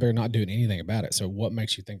sitting up there not doing anything about it. So what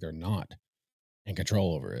makes you think they're not in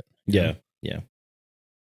control over it? Yeah. Yeah.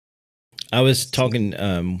 I was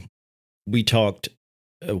talking, we talked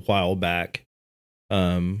a while back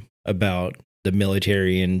about the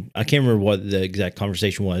military, and I can't remember what the exact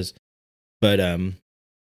conversation was, but I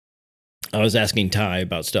was asking Ty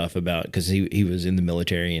about stuff because he was in the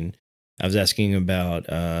military, and I was asking about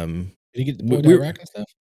Did he get deployed to Iraq and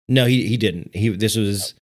stuff? No, he didn't. This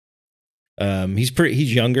was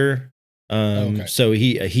he's younger. Okay. So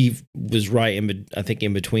he was right I think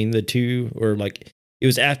in between the two, or like it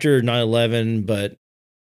was after 9/11, but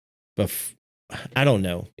I don't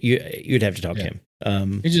know. You'd have to talk to him.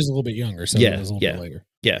 He's just a little bit younger, so it was a little bit later.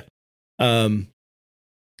 Yeah.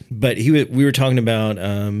 But we were talking about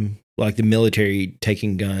like the military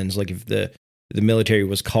taking guns, like if the military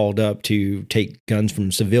was called up to take guns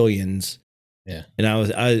from civilians. Yeah. And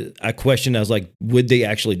I questioned, I was like, would they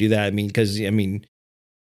actually do that? I mean, because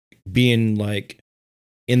being like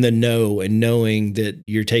in the know and knowing that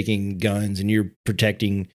you're taking guns and you're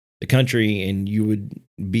protecting the country, and you would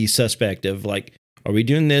be suspect of like, are we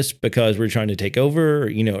doing this because we're trying to take over?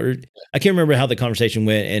 Or I can't remember how the conversation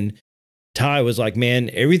went. And Ty was like,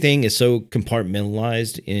 man, everything is so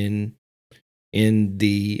compartmentalized in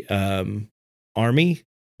the army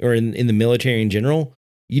or in the military in general.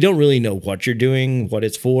 You don't really know what you're doing, what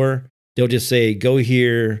it's for. They'll just say, go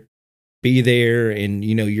here, be there. And,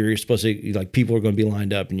 you're supposed to, like, people are going to be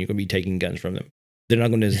lined up and you're going to be taking guns from them. They're not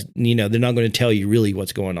going to, they're not going to tell you really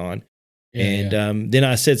what's going on. Then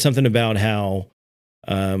I said something about how,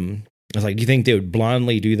 I was like, do you think they would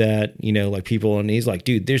blindly do that? Like people, and he's like,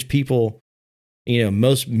 dude, there's people,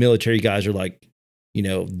 most military guys are like,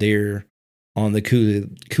 they're on the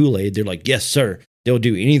Kool-Aid. They're like, yes, sir. They'll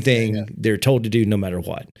do anything they're told to do, no matter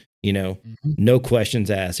what, no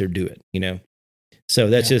questions asked, or do it, So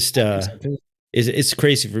that's just, it's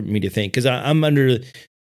crazy for me to think, because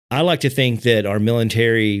I like to think that our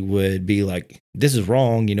military would be like, this is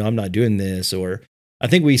wrong. I'm not doing this. Or I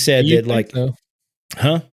think we said that, like, so?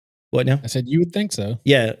 Huh? What now? I said, you would think so.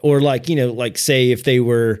 Yeah. Or like, like say if they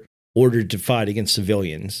were ordered to fight against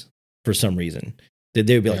civilians for some reason, that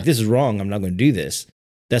they would be like, this is wrong. I'm not going to do this.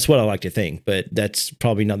 That's what I like to think, but that's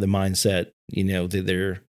probably not the mindset, that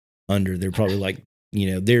they're under. They're probably like,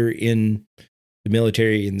 they're in the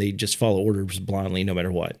military and they just follow orders blindly no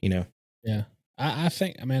matter what, Yeah. I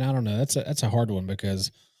think, I don't know. That's a hard one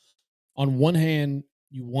because on one hand,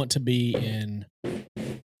 you want to be in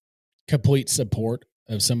complete support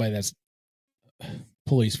of somebody that's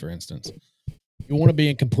police, for instance. You want to be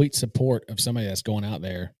in complete support of somebody that's going out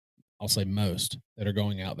there. I'll say most that are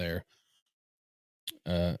going out there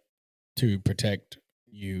to protect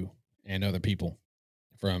you and other people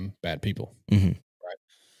from bad people. Mm-hmm. Right.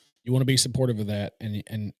 You want to be supportive of that,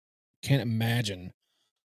 and can't imagine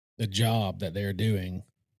the job that they're doing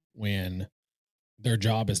when their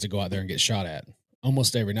job is to go out there and get shot at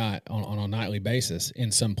almost every night on a nightly basis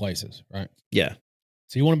in some places, right? Yeah.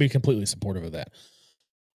 So you want to be completely supportive of that.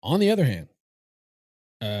 On the other hand,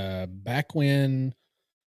 back when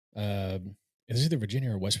it was either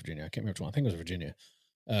Virginia or West Virginia, I can't remember which one. I think it was Virginia.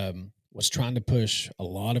 Was trying to push a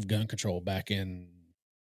lot of gun control back in,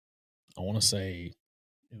 I want to say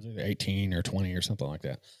it was either 18 or 20 or something like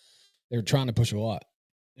that. They were trying to push a lot.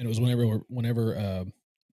 And it was whenever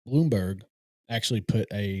Bloomberg actually put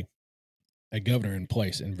a governor in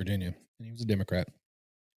place in Virginia, and he was a Democrat.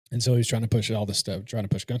 And so he was trying to push all this stuff, trying to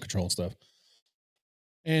push gun control and stuff.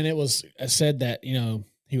 And it was said that,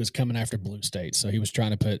 he was coming after blue states. So he was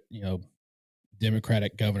trying to put,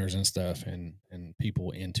 Democratic governors and stuff and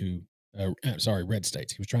people into, red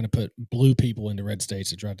states. He was trying to put blue people into red states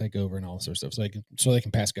to try to take over and all this sort of stuff so they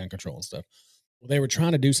can pass gun control and stuff. Well, they were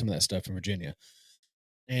trying to do some of that stuff in Virginia.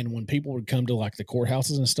 And when people would come to like the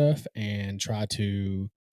courthouses and stuff and try to,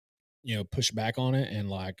 push back on it and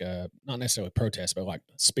like, not necessarily protest, but like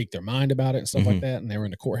speak their mind about it and stuff like that. And they were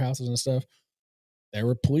in the courthouses and stuff. There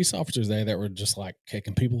were police officers there that were just like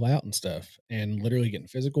kicking people out and stuff and literally getting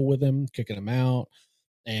physical with them, kicking them out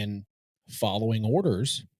and following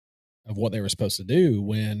orders of what they were supposed to do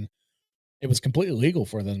when it was completely legal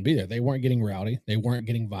for them to be there. They weren't getting rowdy. They weren't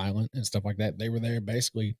getting violent and stuff like that. They were there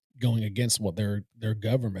basically going against what their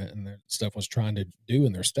government and their stuff was trying to do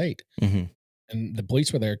in their state. Mm-hmm. And the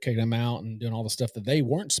police were there kicking them out and doing all the stuff that they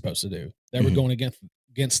weren't supposed to do. They were going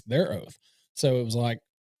against their oath. So it was like,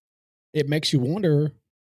 it makes you wonder,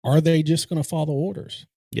 are they just going to follow orders?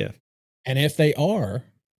 Yeah. And if they are,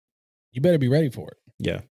 you better be ready for it.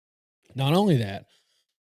 Yeah. Not only that,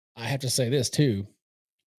 I have to say this too.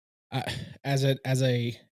 As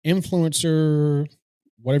a influencer,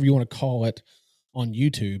 whatever you want to call it, on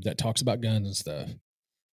YouTube that talks about guns and stuff,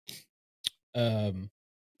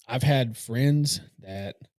 I've had friends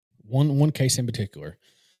that one case in particular,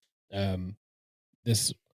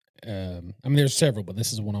 there's several, but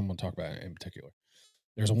this is one I'm going to talk about in particular.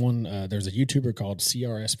 There's a YouTuber called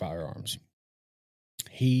CRS Firearms.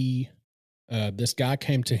 This guy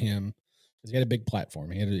came to him because he had a big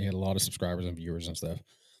platform. He had a lot of subscribers and viewers and stuff.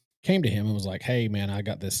 Came to him and was like, "Hey man, I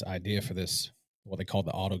got this idea for this, what they call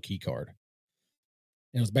the auto key card."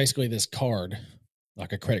 And it was basically this card,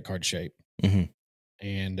 like a credit card shape. Mm-hmm.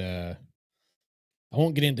 And I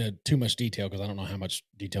won't get into too much detail because I don't know how much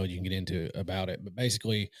detail you can get into about it. But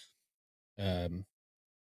basically,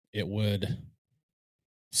 it would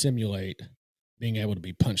simulate being able to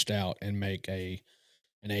be punched out and make an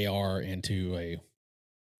AR into a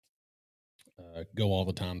go all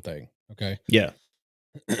the time thing. Okay. Yeah.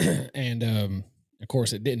 And of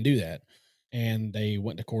course, it didn't do that, and they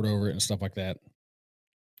went to court over it and stuff like that.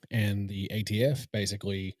 And the ATF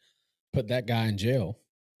basically put that guy in jail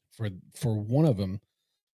for one of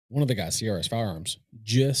the guys, CRS Firearms,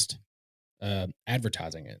 just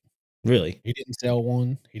advertising it. Really? He didn't sell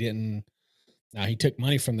one. He didn't. Now he took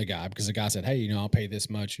money from the guy because the guy said, "Hey, I'll pay this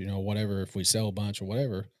much. Whatever. If we sell a bunch or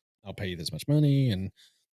whatever, I'll pay you this much money." And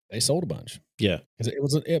they sold a bunch. Yeah,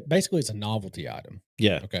 because basically it's a novelty item.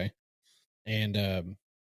 Yeah. Okay. And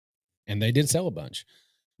they did sell a bunch.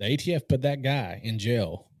 The ATF put that guy in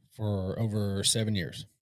jail for over 7 years.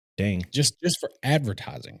 Dang. Just for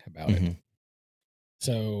advertising about it.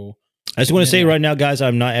 So I just want to say right now, guys,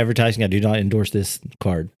 I'm not advertising. I do not endorse this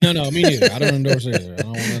card. No, me neither. I don't endorse it either. I don't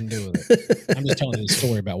want nothing to do with it. I'm just telling you the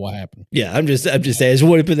story about what happened. Yeah, I'm just saying. I just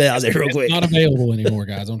want to put that out there real quick. It's not available anymore,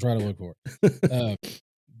 guys. Don't try to look for it.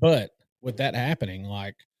 But with that happening,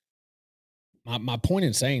 like my point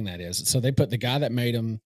in saying that is, so they put the guy that made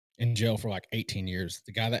him in jail for like 18 years,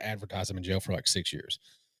 the guy that advertised him in jail for like 6 years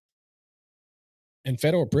in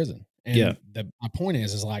federal prison. And my point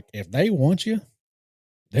is like, if they want you,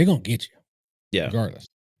 they're going to get you. Yeah. Regardless.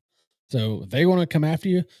 So if they want to come after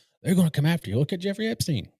you, they're going to come after you. Look at Jeffrey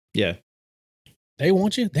Epstein. Yeah. They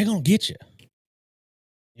want you, they're going to get you.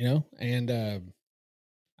 And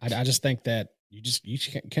I just think that you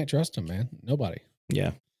can't trust them, man. Nobody.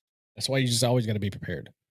 Yeah. That's why you just always got to be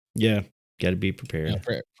prepared. Yeah. got to be prepared.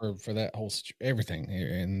 For that whole everything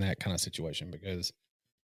in that kind of situation, because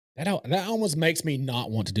that almost makes me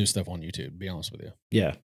not want to do stuff on YouTube, to be honest with you.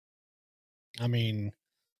 Yeah. I mean,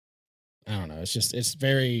 I don't know. It's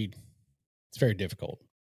very difficult.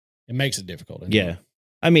 It makes it difficult. Anyway. Yeah.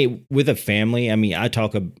 I mean, with a family, I mean, I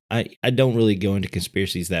don't really go into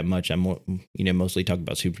conspiracies that much. I'm more, mostly talk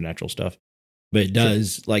about supernatural stuff, but it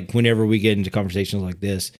does, like, whenever we get into conversations like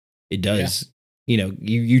this, it does,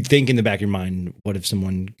 you think in the back of your mind, what if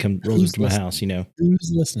someone rolls into my house,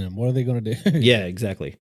 Who's listening? What are they going to do? Yeah,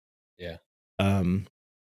 exactly. Yeah. But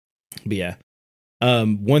yeah.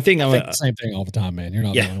 One thing I think the same thing all the time, man. You're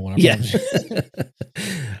not the only one.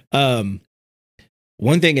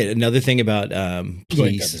 Another thing about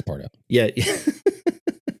police. Cut this part out. Yeah.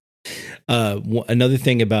 Another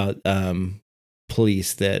thing about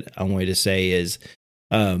police that I wanted to say is,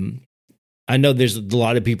 I know there's a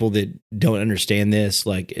lot of people that don't understand this,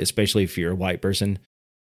 like, especially if you're a white person.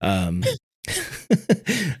 But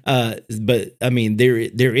I mean,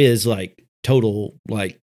 there is, like, total,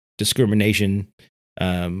 like, discrimination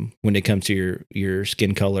when it comes to your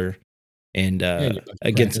skin color and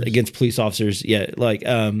against police officers. Yeah, like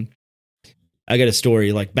I got a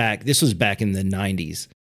story, like, this was back in the 90s.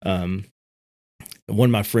 One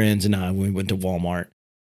of my friends and I, we went to Walmart,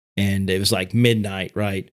 and it was like midnight,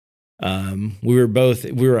 right? We were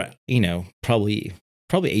probably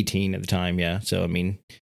 18 at the time. Yeah. So, I mean,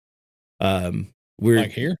 we're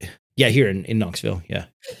like here. Yeah. Here in Knoxville. Yeah.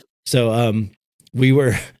 So, we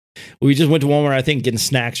just went to Walmart, I think, getting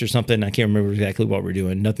snacks or something. I can't remember exactly what we're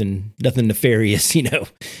doing. Nothing nefarious,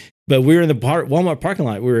 but we were in the Walmart parking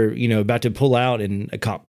lot. We were, about to pull out, and a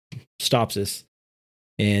cop stops us,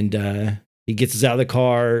 and, he gets us out of the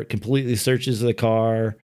car, completely searches the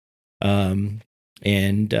car. And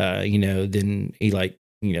then he, like,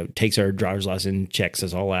 takes our driver's license, checks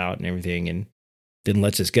us all out and everything, and then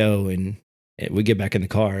lets us go. And we get back in the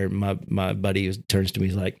car, and my buddy turns to me,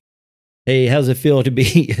 he's like, "Hey, how's it feel to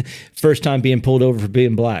be first time being pulled over for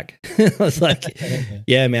being black?" I was like,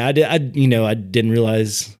 "Yeah, man, I didn't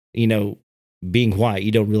realize, being white,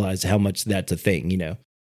 you don't realize how much that's a thing,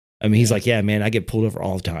 I mean, he's like, "Yeah, man, I get pulled over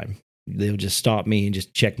all the time. They'll just stop me and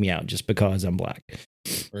just check me out just because I'm black."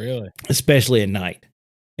 Really? Especially at night.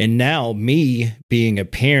 And now, me being a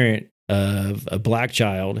parent of a black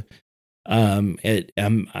child,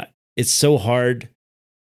 it's so hard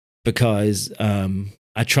because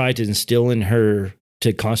I try to instill in her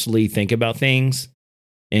to constantly think about things,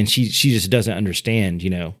 and she just doesn't understand,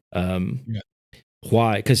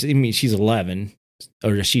 why. Because, I mean, she's 11,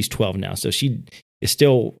 or she's 12 now, so she is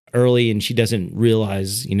still early, and she doesn't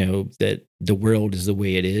realize, that the world is the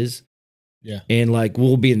way it is. Yeah. And, like,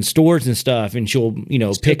 we'll be in stores and stuff, and she'll,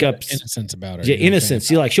 pick up innocence about her. Yeah, innocence.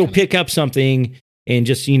 See, like, she'll pick up something and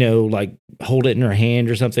just, like, hold it in her hand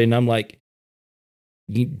or something. And I'm like,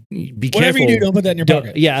 be careful. Whatever you do, don't put that in your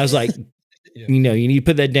pocket. Yeah, I was like, you need to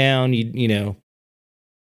put that down.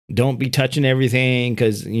 Don't be touching everything,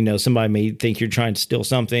 because somebody may think you're trying to steal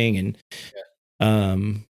something. And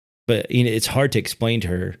but it's hard to explain to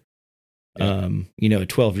her. A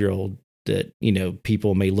 12-year-old that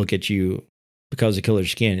people may look at you because of color of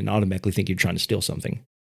skin and automatically think you're trying to steal something.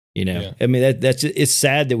 I mean, it's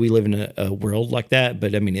sad that we live in a world like that,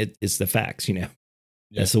 but I mean, it's the facts.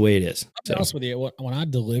 That's the way it is. I'll be honest with you. When I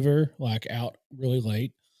deliver, like, out really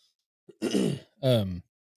late, it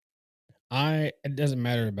doesn't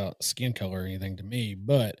matter about skin color or anything to me,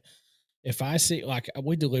 but if I see, like,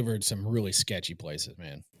 we delivered some really sketchy places,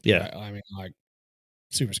 man. Yeah. I mean, like,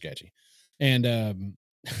 super sketchy. And a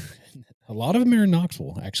lot of them are in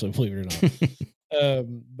Knoxville, actually, believe it or not.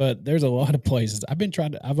 But there's a lot of places I've been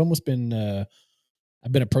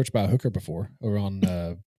approached by a hooker before over on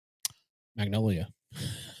Magnolia.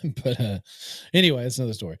 But anyway, that's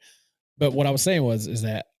another story. But what I was saying is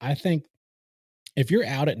that I think if you're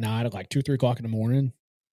out at night at like 2, 3 o'clock in the morning,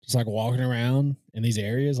 just like walking around in these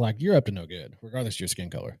areas, like, you're up to no good, regardless of your skin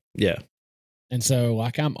color. Yeah. And so,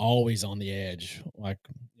 like, I'm always on the edge, like,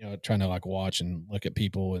 trying to, like, watch and look at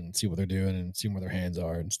people and see what they're doing and see where their hands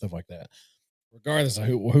are and stuff like that. Regardless of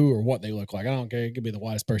who or what they look like. I don't care. It could be the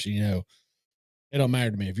whitest person you know. It don't matter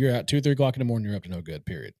to me. If you're out 2, 3 o'clock in the morning, you're up to no good,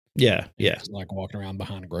 period. Yeah. Yeah. Just, like, walking around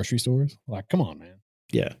behind grocery stores. Like, come on, man.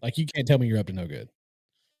 Yeah. Like, you can't tell me you're up to no good.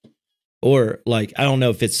 Or, like, I don't know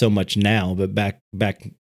if it's so much now, but back,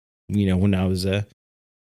 when I was, I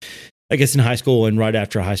guess, in high school and right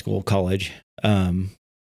after high school, college,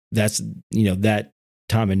 that's, that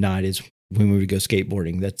time of night is when we would go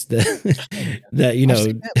skateboarding. That's that, I've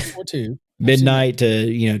seen that before too. Midnight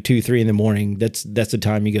to, 2, 3 in the morning. That's the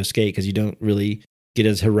time you go skate, because you don't really get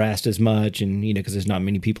as harassed as much, and because there's not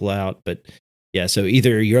many people out. But yeah, so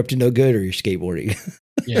either you're up to no good or you're skateboarding.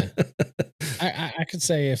 Yeah, I could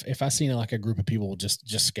say if I seen like a group of people just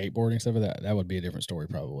skateboarding stuff like that would be a different story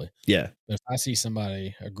probably. Yeah, But if I see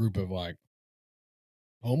a group of like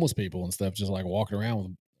homeless people and stuff just like walking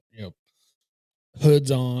around with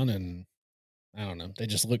hoods on, and I don't know, they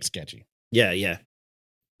just look sketchy. yeah.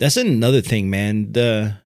 That's another thing, man.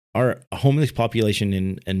 Our homeless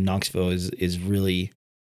population in Knoxville is really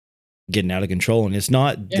getting out of control, and it's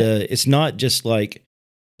not just like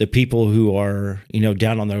the people who are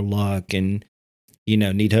down on their luck and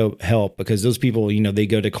need help, because those people they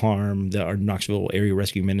go to CARM, our Knoxville Area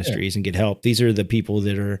Rescue Ministries, and get help. These are the people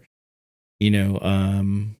that are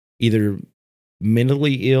either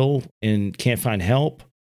mentally ill and can't find help,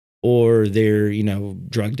 or they're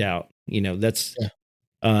drugged out. That's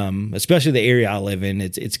especially the area I live in.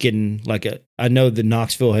 It's getting like I know that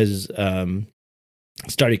Knoxville has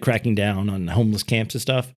started cracking down on homeless camps and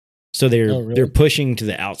stuff. So they're pushing to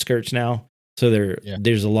the outskirts now. So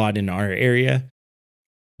there's a lot in our area.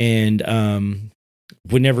 And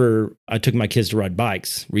whenever I took my kids to ride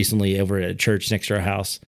bikes recently over at a church next to our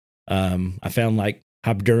house, I found like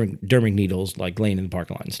hypodermic needles like laying in the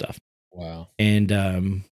parking lot and stuff. Wow. And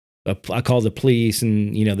I called the police,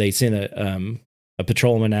 and they sent a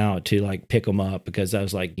patrolman out to like pick them up, because I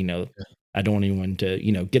was like, I don't want anyone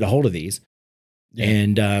to get a hold of these. Yeah.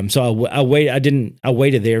 And so I waited. I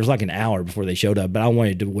waited there. It was like an hour before they showed up, but I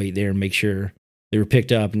wanted to wait there and make sure they were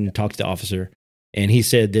picked up and talk to the officer. And he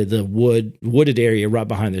said that the wooded area right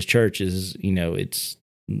behind this church is, it's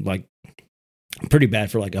like pretty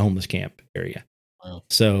bad for like a homeless camp area. Wow.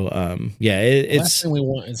 So it's the last thing we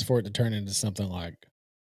want is for it to turn into something like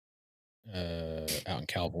out in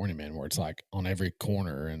California, man, where it's like on every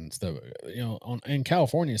corner and stuff. In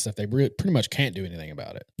California and stuff, they pretty much can't do anything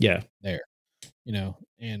about it. Yeah, there.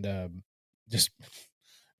 And just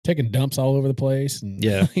taking dumps all over the place, and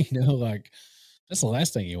like that's the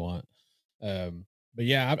last thing you want. But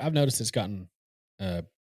yeah, I've noticed it's gotten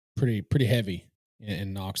pretty heavy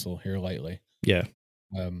in Knoxville here lately. Yeah.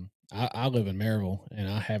 I live in Maryville, and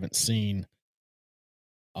I haven't seen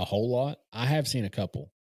a whole lot. I have seen a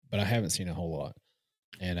couple, but I haven't seen a whole lot,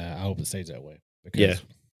 and I hope it stays that way. Because,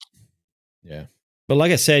 yeah. But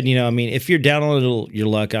like I said, if you're down on your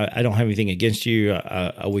luck, I don't have anything against you.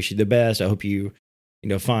 I wish you the best. I hope you,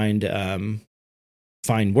 find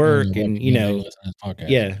work, and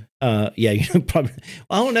probably. I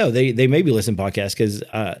don't know. They maybe listen to podcasts, because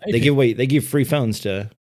they give free phones to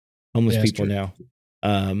homeless people now.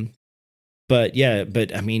 But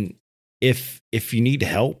I mean, if you need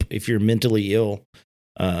help, if you're mentally ill,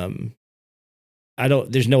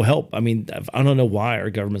 there's no help. I mean, I don't know why our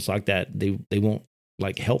government's like that. They won't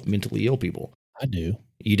like help mentally ill people. I do.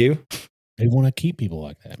 You do? They want to keep people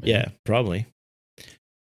like that, man. Yeah, probably.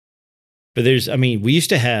 But we used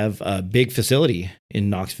to have a big facility in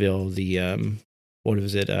Knoxville. The, what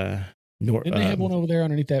was it? Didn't they have one over there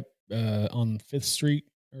underneath that, on 5th Street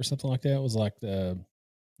or something like that? It was like the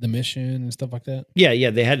Mission and stuff like that. Yeah.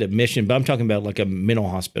 They had a Mission, but I'm talking about like a mental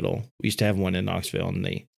hospital. We used to have one in Knoxville, and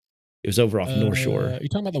it was over off North Shore. You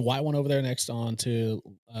talking about the white one over there next on to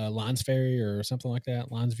Lions Ferry or something like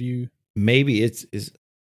that? Lions View? Maybe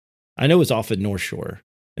I know it's off at North Shore,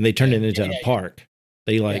 and they turned it into a park.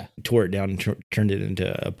 They tore it down and turned it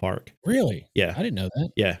into a park. Really? Yeah. I didn't know that.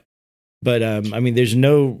 Yeah. But there's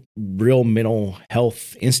no real mental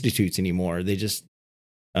health institutes anymore. They just,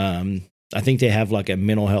 I think they have like a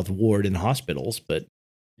mental health ward in hospitals, but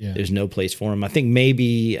there's no place for them. I think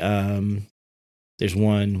maybe there's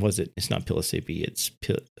one. It's not Pillissippi. It's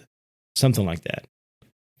something like that.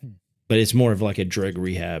 But it's more of like a drug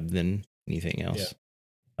rehab than anything else. Yeah.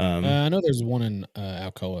 I know there's one in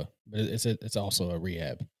Alcoa, but it's also a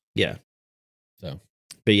rehab. Yeah. So,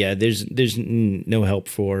 but yeah, there's no help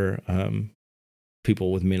for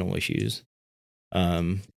people with mental issues.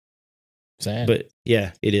 Sad. But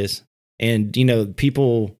yeah, it is. And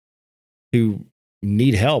people who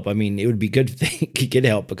need help, it would be good if they could get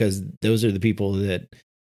help, because those are the people that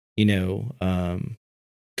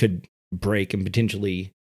could break and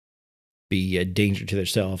potentially be a danger to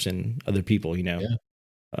themselves and other people. Yeah.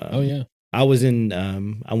 Oh yeah. I was in.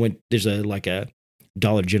 There's a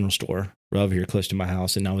Dollar General store right over here close to my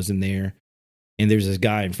house, and I was in there, and there's this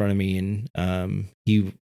guy in front of me, and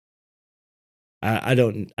he. I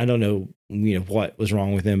don't know what was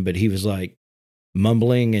wrong with him, but he was like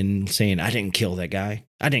mumbling and saying, "I didn't kill that guy.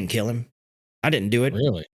 I didn't kill him. I didn't do it.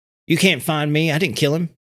 Really? You can't find me. I didn't kill him."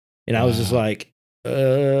 And I was just like,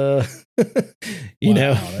 That's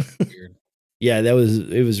weird. Yeah,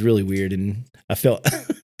 it was really weird, and I felt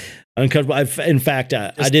uncomfortable. In fact,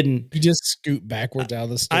 I didn't. You just scoot backwards out of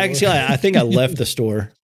the store. I think I left the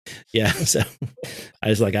store. Yeah, so I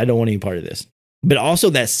was like, I don't want any part of this. But also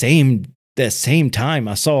that same time,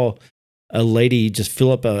 I saw a lady just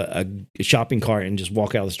fill up a shopping cart and just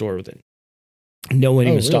walk out of the store with it. No one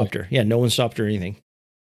even stopped her. Yeah, no one stopped her or anything.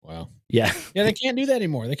 Wow. Yeah. Yeah, they can't do that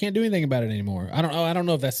anymore. They can't do anything about it anymore. I don't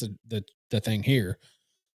know if that's the thing here,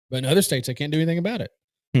 but in other states they can't do anything about it.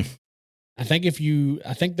 I think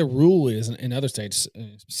the rule is in other states,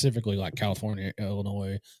 specifically like California,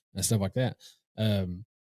 Illinois, and stuff like that.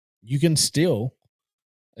 You can still,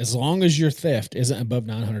 as long as your theft isn't above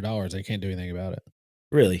 $900, they can't do anything about it.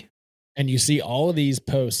 Really? And you see all of these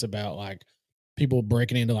posts about like people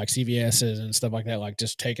breaking into like CVS's and stuff like that, like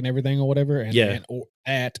just taking everything or whatever.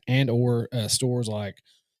 And, or stores like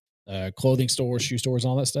clothing stores, shoe stores,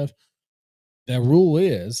 all that stuff. The rule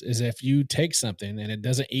is if you take something and it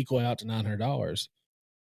doesn't equal out to $900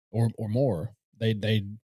 or more, they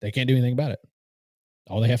can't do anything about it.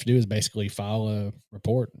 All they have to do is basically file a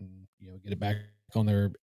report and get it back on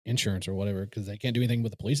their insurance or whatever, because they can't do anything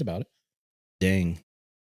with the police about it. Dang.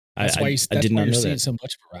 That's why you're seeing so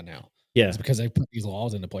much of it right now. Yeah. It's because they put these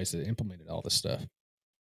laws into place that implemented all this stuff.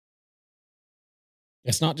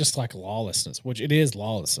 It's not just like lawlessness, which it is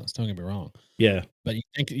lawlessness. Don't get me wrong. Yeah. But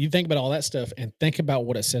you think about all that stuff and think about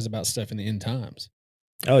what it says about stuff in the end times.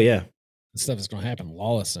 Oh yeah. The stuff that's going to happen.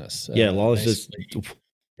 Lawlessness. Yeah. Lawlessness.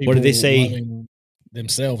 What did they say?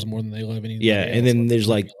 Themselves more than they love anything. Yeah. And then there's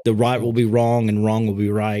like the right will be wrong and wrong will be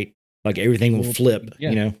right. Like everything will flip,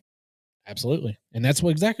 Absolutely. And that's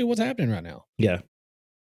exactly what's happening right now. Yeah.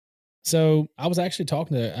 So I was actually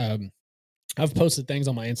talking to, I've posted things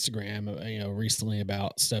on my Instagram, recently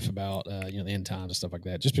about stuff about, the end times and stuff like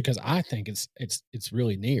that, just because I think it's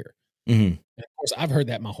really near. Mm-hmm. And of course, I've heard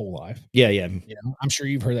that my whole life. Yeah, yeah. I'm sure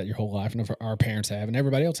you've heard that your whole life, and our parents have, and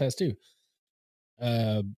everybody else has too.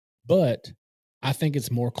 But I think it's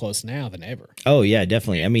more close now than ever. Oh yeah,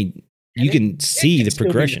 definitely. I mean, you can see the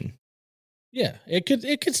progression. Yeah, it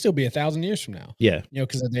could still be 1,000 years from now. Yeah,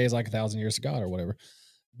 because a day is like 1,000 years to God or whatever.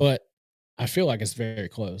 But I feel like it's very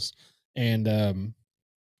close. And I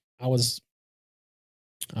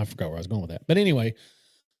forgot where I was going with that. But anyway,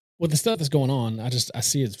 with the stuff that's going on, I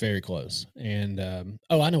see it's very close. And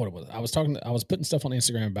I know what it was. I was putting stuff on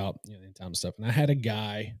Instagram about the end time stuff, and I had a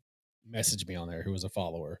guy message me on there who was a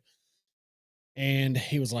follower. And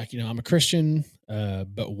he was like, I'm a Christian,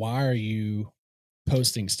 but why are you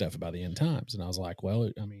posting stuff about the end times? And I was like, well,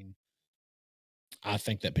 I mean, I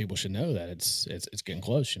think that people should know that it's getting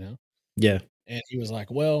close, Yeah. And he was like,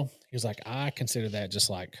 I consider that just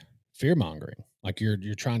like fear mongering. Like you're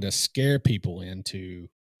trying to scare people into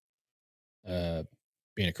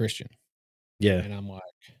being a Christian. Yeah. And I'm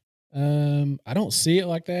like, I don't see it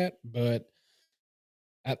like that, but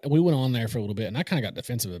we went on there for a little bit, and I kind of got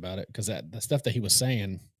defensive about it because the stuff that he was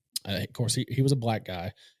saying, of course, he was a black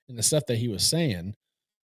guy, and the stuff that he was saying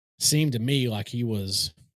seemed to me like he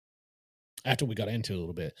was, after we got into it a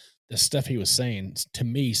little bit, the stuff he was saying to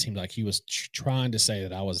me seemed like he was trying to say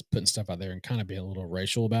that I was putting stuff out there and kind of being a little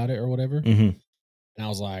racial about it or whatever. Mm-hmm. And I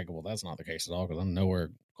was like, well, that's not the case at all, because I'm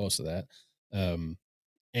nowhere close to that.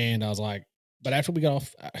 And I was like, but after we got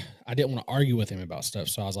off, I didn't want to argue with him about stuff.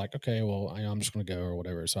 So I was like, okay, well, I'm just going to go or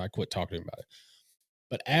whatever. So I quit talking to him about it.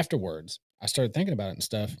 But afterwards, I started thinking about it and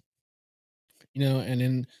stuff, and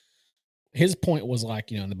then his point was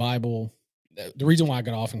like, in the Bible, the reason why I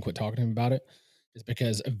got off and quit talking to him about it is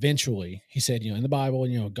because eventually he said, in the Bible,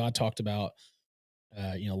 God talked about,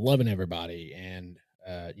 loving everybody and,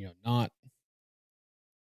 not,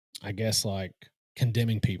 I guess, like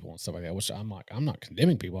condemning people and stuff like that, which I'm like, I'm not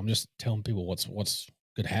condemning people. I'm just telling people what's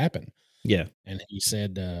could happen. Yeah. And he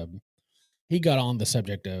said, he got on the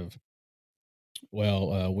subject of,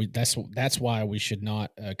 well, that's why we should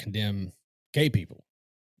not condemn gay people.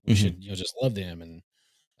 We should, just love them and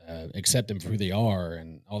accept them for who they are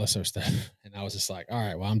and all that sort of stuff. And I was just like, all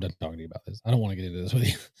right, well, I'm done talking to you about this. I don't want to get into this with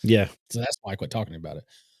you. Yeah. So that's why I quit talking about it.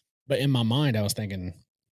 But in my mind, I was thinking,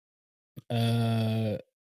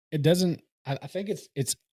 it doesn't. I think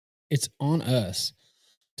it's on us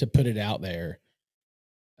to put it out there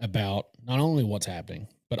about not only what's happening,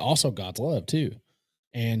 but also God's love too,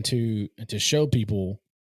 and to show people,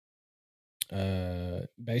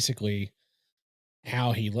 basically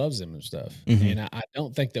how He loves them and stuff. Mm-hmm. And I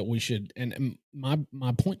don't think that we should. And my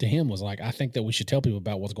point to him was like, I think that we should tell people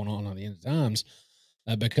about what's going on the end of times,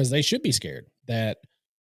 because they should be scared that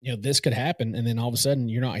this could happen, and then all of a sudden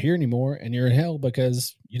you're not here anymore, and you're in hell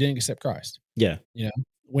because you didn't accept Christ. Yeah.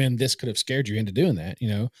 When this could have scared you into doing that.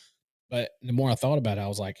 But the more I thought about it, I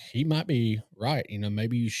was like, he might be right.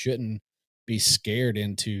 Maybe you shouldn't be scared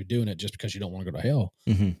into doing it just because you don't want to go to hell.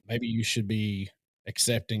 Mhm. Maybe you should be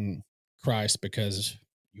accepting Christ because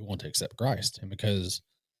you want to accept Christ and because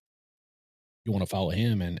you want to follow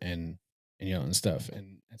him and and stuff.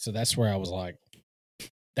 And so that's where I was like,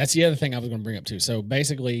 that's the other thing I was going to bring up too. So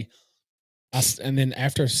basically, and then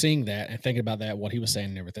after seeing that and thinking about that, what he was saying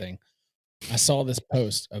and everything, I saw this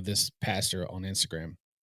post of this pastor on Instagram,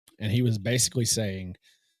 and he was basically saying,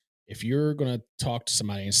 if you're going to talk to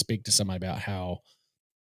somebody and speak to somebody about how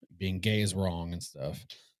being gay is wrong and stuff,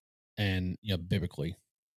 and biblically,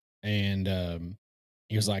 and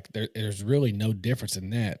he was like, there's really no difference in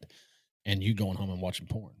that, and you going home and watching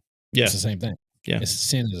porn. Yeah. It's the same thing. Yeah. It's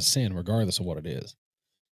sin is a sin, regardless of what it is.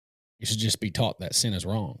 You should just be taught that sin is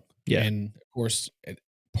wrong. Yeah. And of course,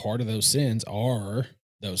 part of those sins are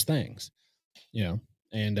those things,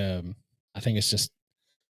 and I think it's just,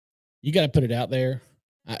 you got to put it out there.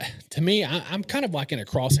 To me, I'm kind of like in a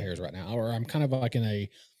crosshairs right now, or I'm kind of like in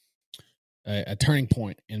a turning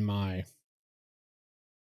point in my,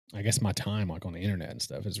 I guess, my time, like on the internet and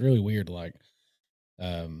stuff. It's really weird. Like,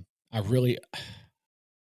 I've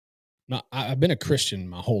been a Christian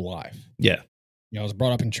my whole life. Yeah. I was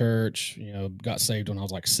brought up in church, got saved when I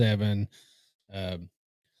was like 7.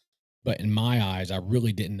 But in my eyes, I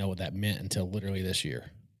really didn't know what that meant until literally this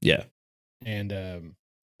year. Yeah.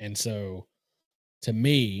 And so to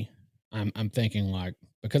me, I'm thinking, like,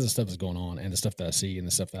 because the stuff that's going on and the stuff that I see and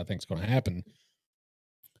the stuff that I think is going to happen,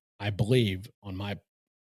 I believe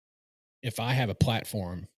if I have a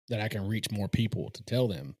platform that I can reach more people to tell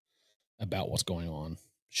them about what's going on,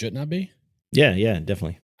 shouldn't I be? Yeah. Yeah.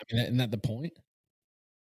 Definitely. I mean, isn't that the point?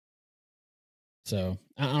 So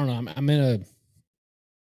I don't know.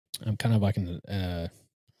 I'm kind of like in a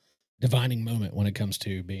divining moment when it comes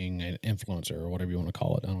to being an influencer or whatever you want to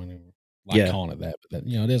call it. I don't even like calling it that, but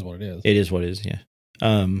it is what it is. It is what it is. Yeah.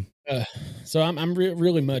 So I'm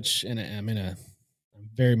really much I'm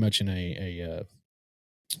very much in an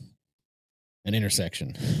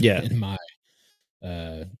intersection. Yeah. In my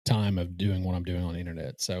time of doing what I'm doing on the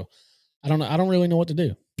internet. So I don't know. I don't really know what to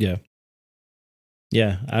do. Yeah.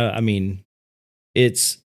 Yeah. I mean,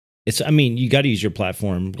 I mean, you got to use your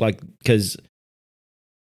platform, like, because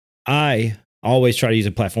I always try to use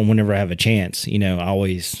a platform whenever I have a chance. I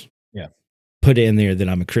always put it in there that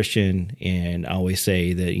I'm a Christian, and I always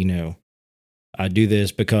say that, I do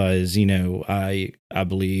this because, I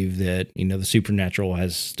believe that, the supernatural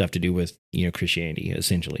has stuff to do with, Christianity,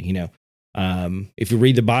 essentially. If you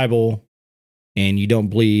read the Bible and you don't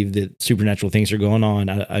believe that supernatural things are going on,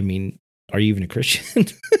 I mean, are you even a Christian?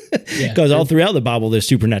 Because all throughout the Bible, there's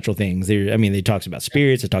supernatural things. It talks about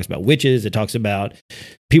spirits. It talks about witches. It talks about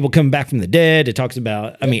people coming back from the dead. It talks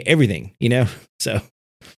about, everything, so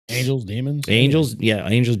angels, demons, angels,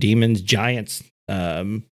 demons, giants.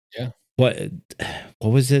 What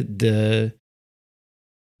was it?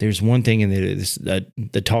 There's one thing in there,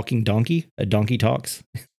 the talking donkey, a donkey talks.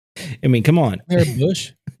 I mean, come on. Is there a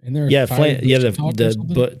bush? And there,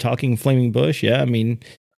 the talking flaming bush. Yeah, I mean,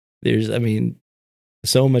 there's,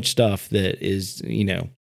 so much stuff that is,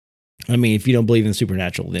 if you don't believe in the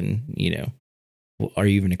supernatural, then, are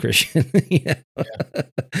you even a Christian?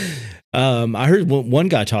 I heard one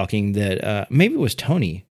guy talking that maybe it was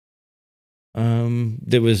Tony.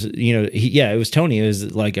 There was, it was Tony. It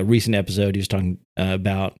was like a recent episode. He was talking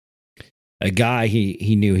about a guy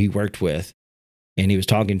he knew he worked with, and he was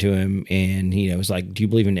talking to him, and he was like, "Do you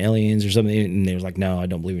believe in aliens or something?" And they was like, "No, I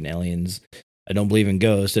don't believe in aliens. I don't believe in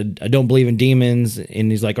ghosts. I don't believe in demons."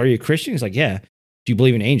 And he's like, "Are you a Christian?" He's like, "Yeah." "Do you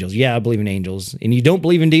believe in angels?" "Yeah, I believe in angels." "And you don't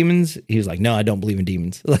believe in demons?" He was like, "No, I don't believe in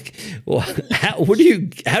demons." Like, well, how do you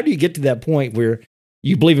get to that point where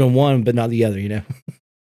you believe in one but not the other?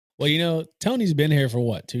 Well, Tony's been here for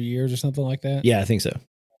what, 2 years or something like that? Yeah, I think so.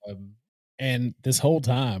 And this whole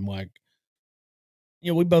time, like,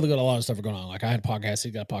 we both got a lot of stuff going on. Like, I had podcasts,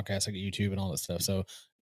 he got podcasts, I got YouTube and all that stuff. So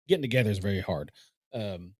getting together is very hard.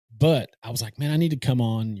 But I was like, man, I need to come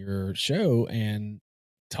on your show and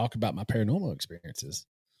talk about my paranormal experiences.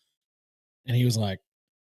 And he was like,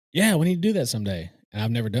 yeah, we need to do that someday. And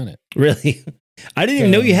I've never done it. Really? I didn't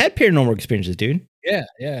even know you had paranormal experiences, dude. Yeah.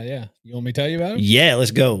 You want me to tell you about it? Yeah,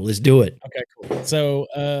 let's go. Let's do it. Okay, cool. So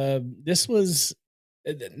this was,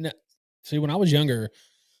 see, when I was younger,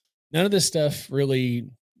 none of this stuff really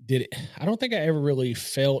did it. I don't think I ever really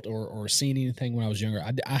felt or seen anything when I was younger.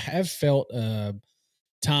 I have felt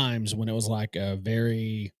times when it was like a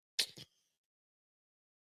very,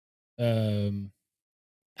 I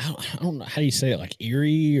don't know, how do you say it? Like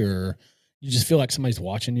eerie, or you just feel like somebody's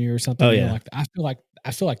watching you or something. Oh, yeah. Like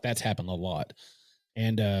I feel like that's happened a lot.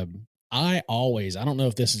 And I don't know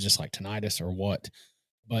if this is just like tinnitus or what,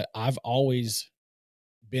 but I've always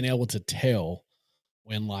been able to tell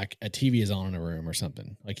when like a TV is on in a room or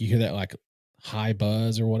something. Like you hear that like high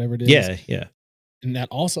buzz or whatever it is. Yeah, yeah. And that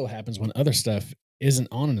also happens when other stuff isn't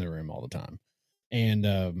on in the room all the time. And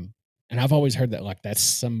I've always heard that like that's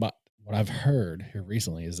somebody. What I've heard here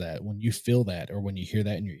recently is that when you feel that or when you hear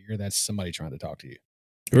that in your ear, that's somebody trying to talk to you.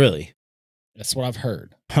 Really? That's what I've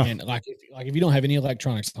heard. Huh. And like if you don't have any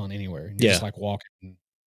electronics on anywhere, and you're just like walking,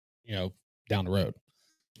 down the road,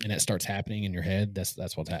 and that starts happening in your head, that's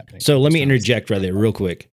what's happening. So let me interject right there real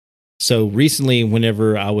quick. So recently,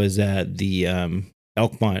 whenever I was at the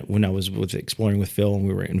Elkmont, when I was exploring with Phil and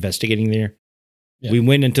we were investigating there, we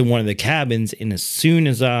went into one of the cabins, and as soon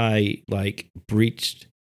as I like breached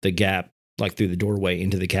the gap, like through the doorway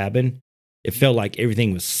into the cabin, it felt like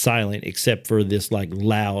everything was silent except for this like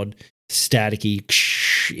loud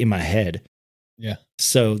staticky in my head. Yeah.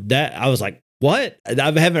 So that I was like, what? I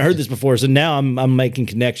haven't heard this before. So now I'm making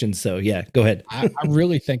connections. So yeah, go ahead. I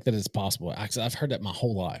really think that it's possible. I've heard that my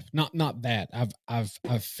whole life. Not that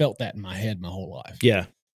I've felt that in my head my whole life. Yeah.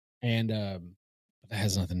 And that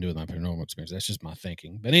has nothing to do with my paranormal experience. That's just my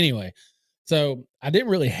thinking. But anyway, so I didn't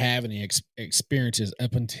really have any experiences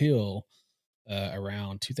up until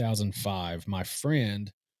around 2005. My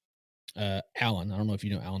friend Alan, I don't know if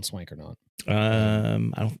you know Alan Swank or not. I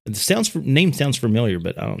don't. The name sounds familiar,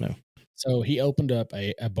 but I don't know. So he opened up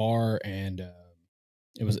a bar, and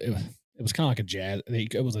it was kind of like a jazz.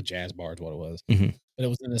 It was a jazz bar, is what it was. Mm-hmm. But it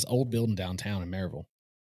was in this old building downtown in Maryville,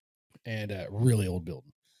 and really old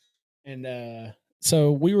building. And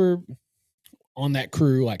so we were on that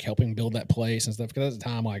crew, like helping build that place and stuff. Because at the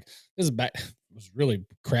time, like this is back, it was really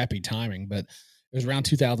crappy timing, but it was around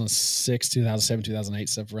 2006, 2007, 2008,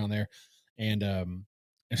 stuff around there. And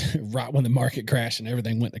right when the market crashed and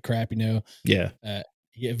everything went to crap, yeah,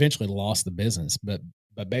 he eventually lost the business. But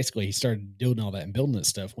basically, he started doing all that and building that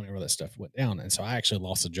stuff whenever that stuff went down. And so I actually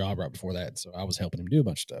lost a job right before that. So I was helping him do a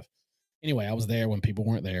bunch of stuff. Anyway, I was there when people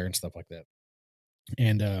weren't there and stuff like that.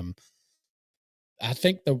 And I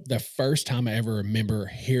think the first time I ever remember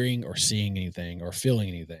hearing or seeing anything or feeling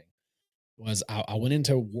anything was I went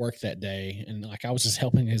into work that day, and like I was just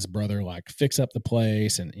helping his brother like fix up the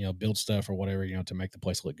place and build stuff or whatever, to make the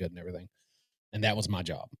place look good and everything. And that was my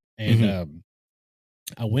job. And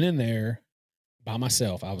I went in there by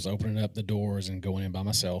myself. I was opening up the doors and going in by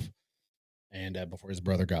myself. And before his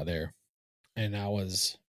brother got there, and there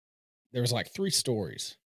was like 3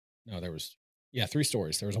 stories. No, there was 3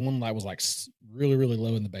 stories. There was one that was like really, really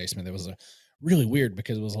low in the basement. That was really weird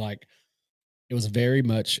because it was very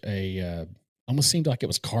much almost seemed like it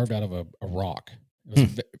was carved out of a rock. It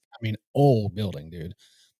was, old building, dude.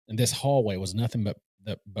 And this hallway was nothing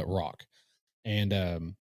but rock.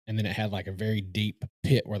 And then it had like a very deep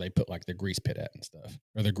pit where they put like the grease pit at and stuff,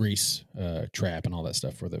 or the grease trap and all that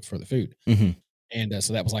stuff for the food. Mm-hmm. And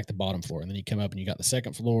so that was like the bottom floor. And then you come up and you got the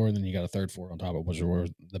second floor, and then you got a third floor on top of it, which is where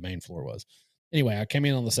the main floor was. Anyway, I came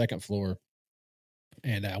in on the second floor,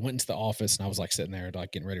 and I went into the office, and I was like sitting there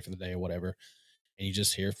like getting ready for the day or whatever. And you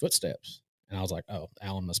just hear footsteps. And I was like, oh,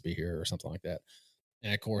 Alan must be here or something like that.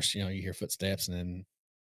 And of course, you hear footsteps and then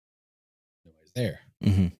nobody's there.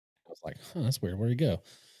 Mm-hmm. I was like, that's weird. Where'd he go?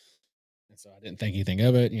 And so I didn't think anything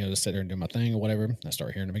of it, just sit there and do my thing or whatever. And I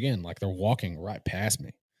start hearing them again. Like they're walking right past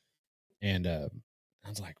me. And I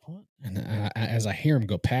was like, what? And as I hear him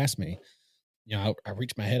go past me, I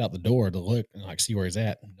reach my head out the door to look and like see where he's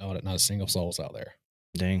at. Not a single soul's out there.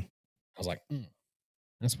 Dang. I was like,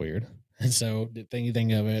 that's weird. And so didn't think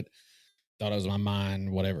anything of it. Thought it was my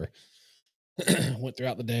mind, whatever. Went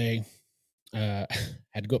throughout the day. Had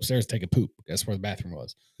to go upstairs to take a poop. That's where the bathroom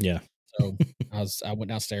was. Yeah. So I went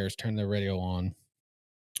downstairs, turned the radio on,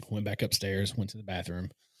 went back upstairs, went to the bathroom,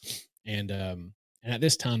 and at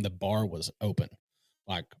this time the bar was open.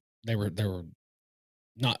 Like they were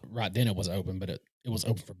not right then it was open, but it was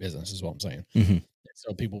open for business, is what I'm saying. Mm-hmm.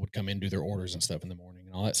 So people would come in, do their orders and stuff in the morning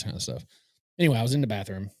and all that kind of stuff. Anyway, I was in the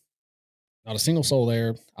bathroom. Not a single soul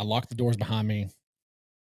there. I locked the doors behind me,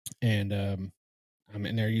 and I'm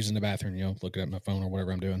in there using the bathroom, looking at my phone or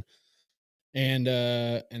whatever I'm doing. And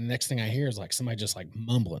the next thing I hear is like somebody just like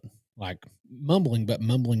mumbling, but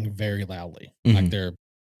mumbling very loudly, like they're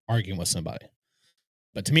arguing with somebody.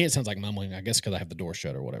 But to me, it sounds like mumbling, I guess, because I have the door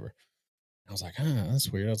shut or whatever. I was like, that's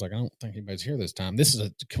weird. I was like, I don't think anybody's here this time. This is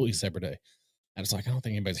a completely separate day. And it's like, I don't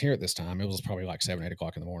think anybody's here at this time. It was probably like 7, 8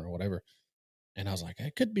 o'clock in the morning or whatever. And I was like,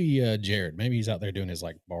 it could be Jared. Maybe he's out there doing his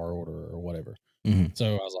like bar order or whatever. Mm-hmm.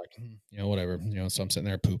 So I was like, whatever. So I'm sitting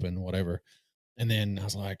there pooping, whatever. And then I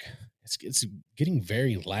was like, it's getting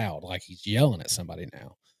very loud. Like he's yelling at somebody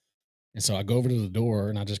now. And so I go over to the door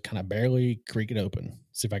and I just kind of barely creak it open,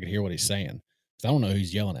 see if I could hear what he's saying. I don't know who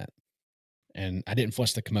he's yelling at. And I didn't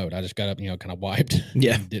flush the commode. I just got up, kind of wiped.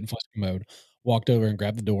 Yeah. And didn't flush the commode. Walked over and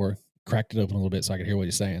grabbed the door, cracked it open a little bit so I could hear what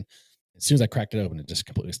he's saying. As soon as I cracked it open, it just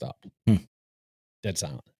completely stopped. Dead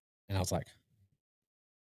silent. And I was like,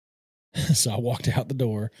 so I walked out the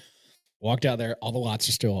door, walked out there. All the lights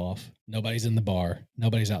are still off. Nobody's in the bar.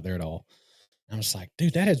 Nobody's out there at all. I'm just like,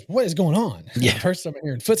 dude, what is going on? Yeah. First I'm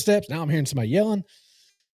hearing footsteps. Now I'm hearing somebody yelling.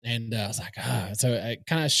 And I was like, so it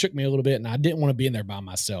kind of shook me a little bit. And I didn't want to be in there by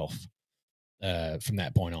myself from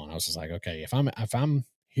that point on. I was just like, okay, if I'm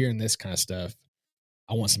hearing this kind of stuff,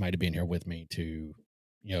 I want somebody to be in here with me to,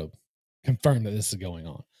 confirm that this is going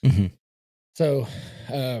on. Mm-hmm. So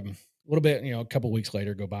a little bit, a couple of weeks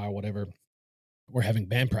later go by or whatever, we're having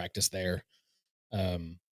band practice there.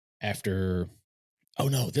 After, oh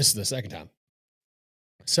no, this is the second time.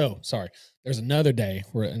 So sorry. There's another day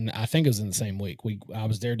where, and I think it was in the same week. I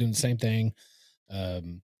was there doing the same thing.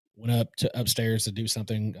 Went up to upstairs to do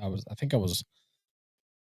something. I was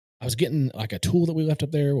getting like a tool that we left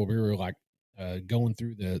up there where we were like going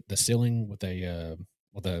through the ceiling with a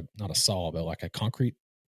not a saw, but like a concrete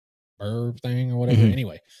burr thing or whatever. Mm-hmm.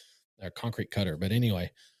 Anyway, a concrete cutter. But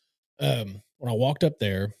anyway, when I walked up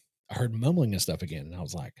there, I heard mumbling and stuff again. And I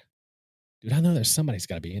was like, dude, I know there's somebody's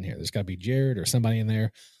got to be in here. There's got to be Jared or somebody in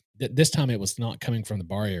there. This time it was not coming from the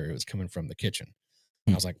bar area. It was coming from the kitchen.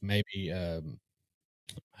 I was like, maybe, I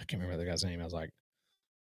can't remember the guy's name. I was like,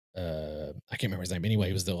 I can't remember his name. Anyway,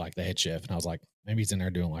 he was the head chef. And I was like, maybe he's in there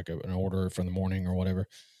doing like an order from the morning or whatever.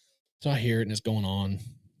 So I hear it and it's going on.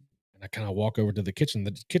 And I kind of walk over to the kitchen.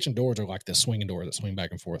 The kitchen doors are like the swinging door that swing back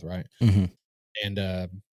and forth, right? Mm-hmm. And I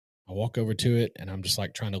walk over to it and I'm just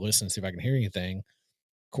like trying to listen and see if I can hear anything.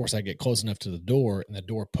 Of course, I get close enough to the door and the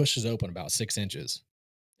door pushes open about 6 inches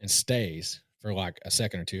and stays for like a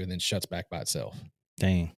second or two and then shuts back by itself.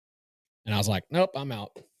 Dang. And I was like, nope, I'm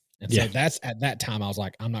out. And so that's at that time I was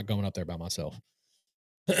like, I'm not going up there by myself.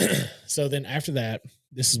 So then after that,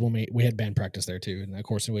 this is when we had band practice there too. And of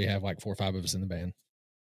course we have like 4 or 5 of us in the band.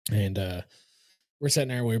 And we're sitting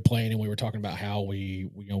there, we were playing and we were talking about how we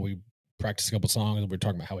practiced a couple songs and we were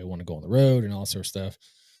talking about how we want to go on the road and all sort of stuff.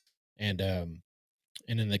 And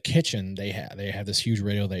in the kitchen they have this huge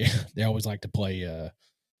radio. They always like to play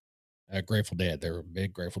Grateful Dead. There were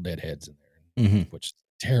big Grateful Dead heads in there, Mm-hmm. which is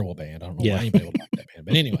a terrible band. I don't know why anybody would like that band.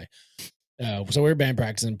 But anyway, so we were band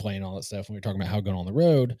practicing, playing all that stuff. And we were talking about how going on the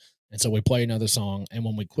road. And so we play another song. And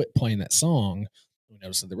when we quit playing that song, we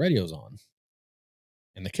noticed that the radio's on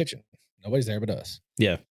in the kitchen. Nobody's there but us.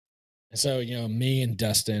 Yeah. And so, me and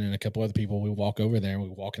Dustin and a couple other people, we walk over there and we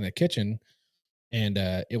walk in the kitchen and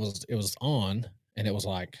it was on and it was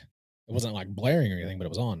like, it wasn't like blaring or anything, but it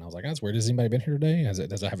was on. I was like, that's weird. Has anybody been here today? Does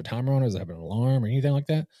it have a timer on it? Does it have an alarm or anything like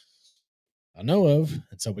that? I know of.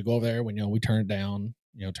 And so we go over there when, we turn it down,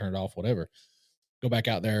 turn it off, whatever. Go back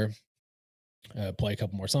out there, play a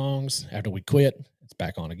couple more songs. After we quit, it's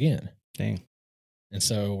back on again. Dang. And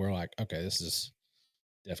so we're like, okay, this is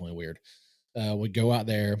definitely weird. We go out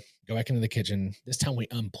there, go back into the kitchen. This time we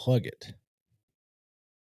unplug it.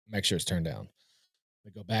 Make sure it's turned down.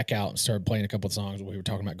 We go back out and start playing a couple of songs. We were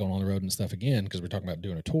talking about going on the road and stuff again because we're talking about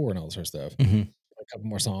doing a tour and all this sort of stuff. Mm-hmm. A couple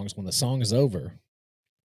more songs. When the song is over,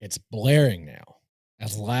 it's blaring now,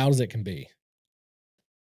 as loud as it can be.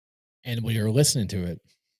 And we were listening to it,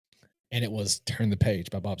 and it was Turn the Page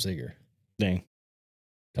by Bob Seger. Dang.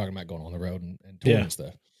 Talking about going on the road and touring and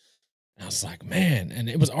stuff. And I was like, man, and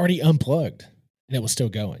it was already unplugged, and it was still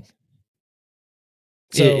going.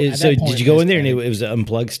 So did you go in there and it was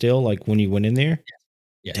unplugged still, like when you went in there?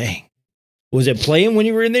 Yeah. Dang. Was it playing when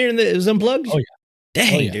you were in there and it was unplugged? Oh, yeah.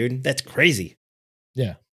 Dang, dude. That's crazy.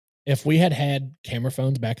 Yeah. If we had camera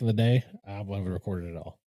phones back in the day, I would have recorded it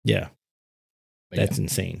all. Yeah. But that's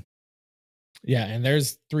insane. Yeah. And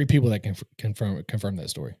there's 3 people that can confirm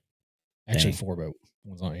that story. Actually, Dang. 4, but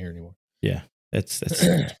one's not here anymore. Yeah. That's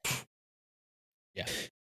yeah.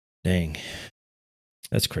 Dang.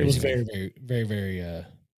 That's crazy. It was very, very, very, very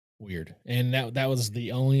weird. And that was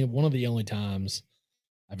one of the only times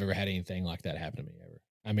I've ever had anything like that happen to me ever.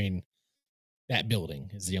 I mean, that building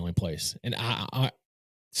is the only place. And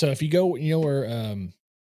so if you go, where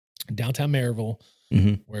downtown Maryville,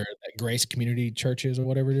 mm-hmm. where that Grace Community Church is or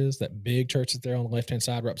whatever it is, that big church that's there on the left-hand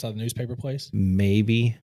side, right beside the newspaper place.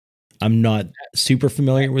 Maybe. I'm not super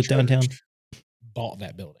familiar with downtown. Bought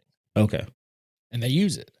that building. Okay. And they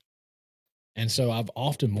use it. And so I've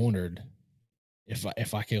often wondered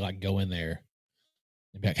if I could like go in there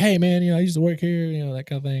and be like, hey man, I used to work here, that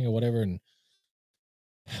kind of thing or whatever. And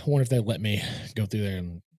I wonder if they'd let me go through there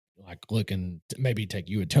and like look and maybe take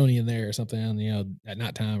you and Tony in there or something, at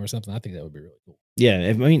nighttime or something. I think that would be really cool. Yeah.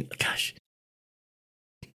 I mean, gosh,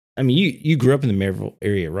 I mean, you grew up in the Maryville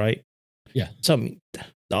area, right? Yeah. So I mean,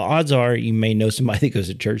 the odds are you may know somebody that goes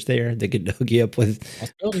to church there that could hook you up with,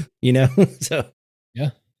 you know. So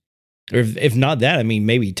yeah. Or if not that, I mean,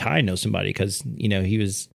 maybe Ty knows somebody because you know he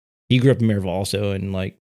grew up in Maryville also and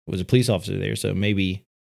like was a police officer there. So maybe.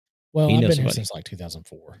 Well, I've been here since like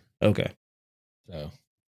 2004. Okay. So,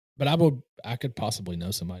 but I could possibly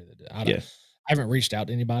know somebody that did. I haven't reached out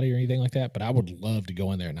to anybody or anything like that, but I would love to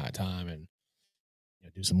go in there at nighttime and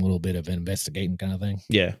do some little bit of investigating kind of thing.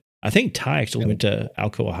 Yeah. I think Ty actually went to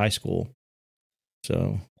Alcoa High School.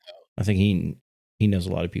 So I think he knows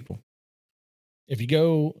a lot of people. If you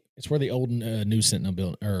go, it's where the old News Sentinel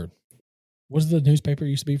building, or was the newspaper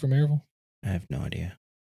used to be from Maryville? I have no idea.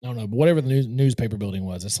 I don't know, but whatever the newspaper building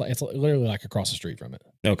was, it's literally like across the street from it.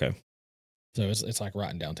 Okay. So it's like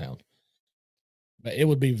right in downtown. But it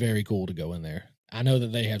would be very cool to go in there. I know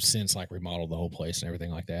that they have since like remodeled the whole place and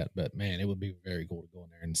everything like that, but man, it would be very cool to go in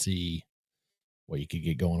there and see what you could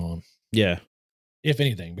get going on. Yeah. If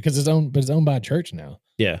anything, because it's owned by a church now.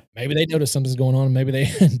 Yeah. Maybe they notice something's going on and maybe they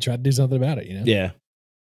try to do something about it, Yeah.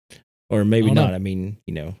 Or maybe not. I mean,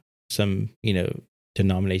 some,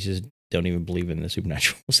 denominations don't even believe in the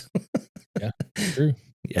supernaturals. Yeah. True.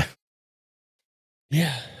 Yeah.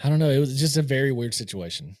 Yeah. I don't know. It was just a very weird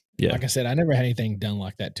situation. Yeah. Like I said, I never had anything done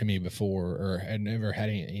like that to me before, or had never had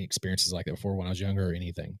any experiences like that before when I was younger or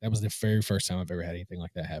anything. That was the very first time I've ever had anything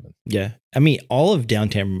like that happen. Yeah. I mean, all of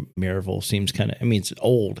downtown Maryville seems it's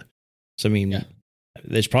old. So, I mean,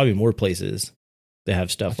 there's probably more places that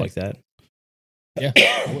have stuff like that. Yeah.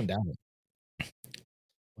 I wouldn't doubt it.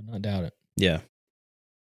 Would not doubt it. Yeah.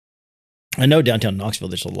 I know downtown Knoxville,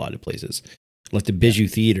 there's a lot of places like the Bijou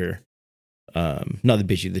Theater. Not the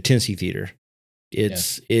Bijou, the Tennessee Theater.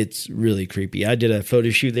 It's really creepy. I did a photo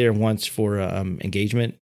shoot there once for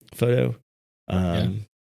engagement photo.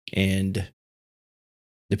 And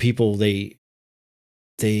the people they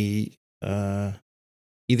either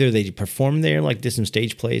they performed there, like did some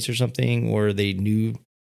stage plays or something, or they knew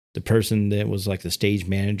the person that was like the stage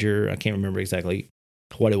manager. I can't remember exactly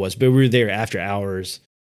what it was, but we were there after hours,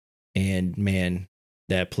 and man,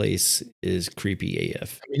 that place is creepy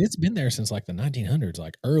AF. I mean, it's been there since like the 1900s,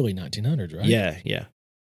 like early 1900s, right? Yeah, yeah.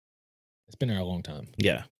 It's been there a long time.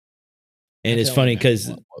 Yeah. And it's funny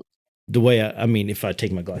because the way I mean, if I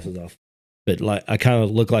take my glasses off, but like I kind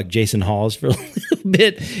of look like Jason Hawes for a little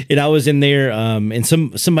bit, and I was in there, and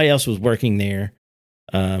somebody else was working there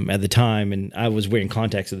at the time, and I was wearing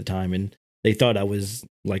contacts at the time, and they thought I was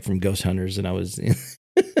like from Ghost Hunters, and I was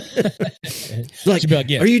like,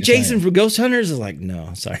 are you Jason from Ghost Hunters? I was like,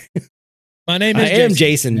 no, sorry. My name is I am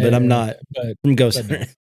Jason, but I'm not from Ghost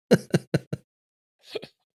Hunters.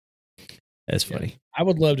 That's funny. I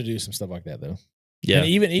would love to do some stuff like that though. Yeah. And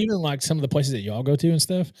even like some of the places that y'all go to and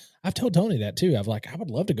stuff. I've told Tony that too. I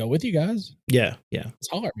would love to go with you guys. Yeah. Yeah. It's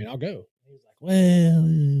hard. I mean, I'll go. He's like,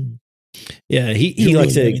 well, yeah, he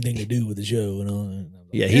likes to anything to do with the show and all that.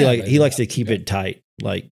 Yeah, he likes to keep it tight,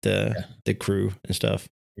 like the crew and stuff.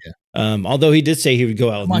 Yeah. Although he did say he would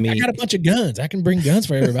go out with me. I got a bunch of guns. I can bring guns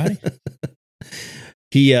for everybody.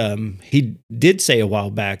 He did say a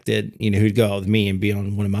while back that he'd go out with me and be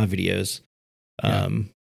on one of my videos.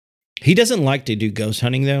 He doesn't like to do ghost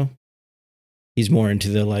hunting though. He's more into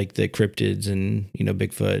the cryptids and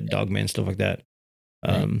Bigfoot, Dogman, stuff like that.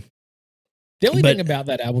 The only thing about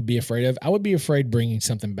that I would be afraid of, I would be afraid bringing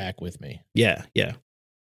something back with me. Yeah, yeah.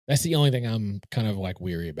 That's the only thing I'm kind of like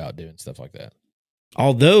weary about doing stuff like that.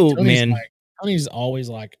 Although, Tony's always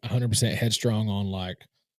like 100% headstrong on like,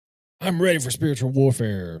 I'm ready for spiritual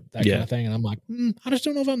warfare, that kind of thing. And I'm like, I just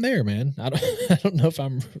don't know if I'm there, man. I don't know if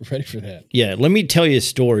I'm ready for that. Yeah. Let me tell you a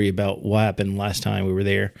story about what happened last time we were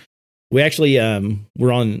there. We actually,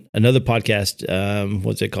 we're on another podcast.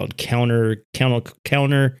 What's it called? Counter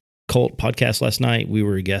Cult podcast last night. We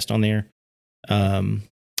were a guest on there.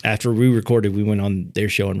 After we recorded, we went on their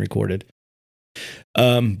show and recorded.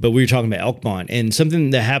 But we were talking about Elkmont, and something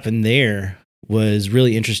that happened there was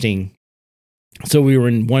really interesting. So we were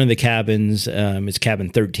in one of the cabins. It's cabin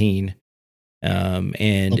 13. And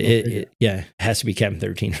it has to be cabin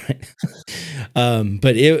 13, right?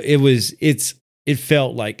 But it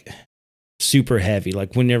felt like super heavy.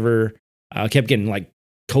 Like whenever I kept getting like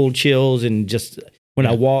cold chills, and just when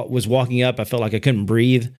I was walking up, I felt like I couldn't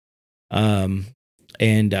breathe.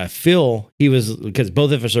 And Phil, because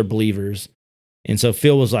both of us are believers. And so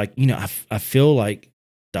Phil was like, I feel like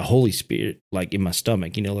the Holy Spirit, like in my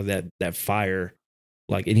stomach, like that fire,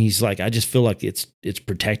 like, and he's like, I just feel like it's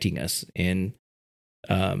protecting us. And,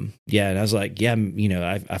 and I was like,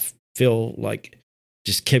 I feel like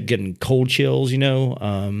just kept getting cold chills,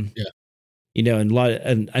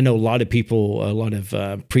 and I know a lot of people, a lot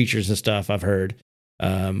of preachers and stuff I've heard.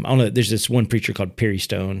 I don't know. There's this one preacher called Perry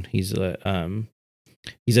Stone. He's a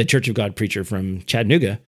Church of God preacher from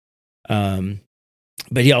Chattanooga.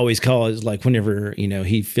 But he always calls, like, whenever,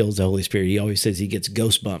 he feels the Holy Spirit, he always says he gets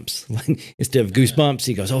ghost bumps. Like, instead of goosebumps,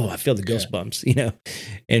 he goes, "Oh, I feel the ghost bumps,"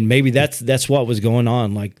 and maybe that's what was going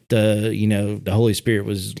on. Like the Holy Spirit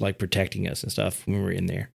was like protecting us and stuff when we were in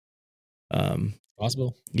there.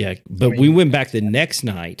 Possible. Yeah. But we went back the next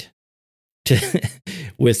night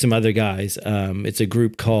with some other guys. It's a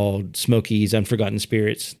group called Smokies Unforgotten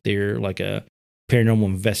Spirits. They're like a paranormal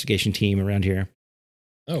investigation team around here.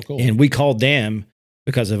 Oh, cool. And we called them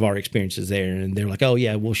because of our experiences there. And they're like, "Oh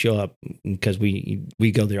yeah, we'll show up," because we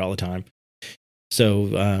go there all the time. So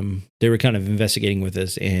they were kind of investigating with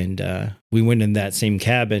us, and we went in that same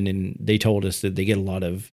cabin, and they told us that they get a lot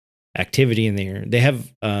of activity in there. They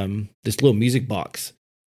have this little music box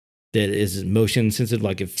that is motion sensitive.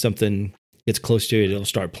 Like if something gets close to it, it'll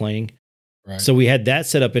start playing. Right. So we had that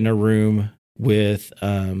set up in a room with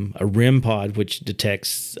a REM pod, which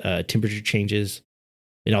detects temperature changes.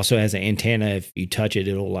 It also has an antenna. If you touch it,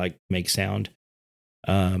 it'll like make sound.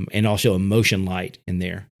 And also a motion light in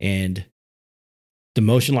there. And the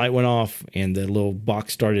motion light went off and the little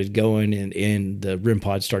box started going, and the REM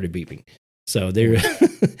pod started beeping. So there,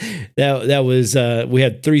 that was, we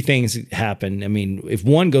had three things happen. I mean, if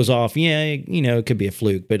one goes off, it could be a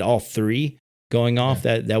fluke, but all three going off,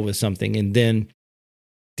 that was something. And then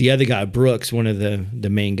the other guy, Brooks, one of the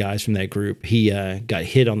main guys from that group, he got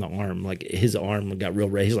hit on the arm. Like his arm got real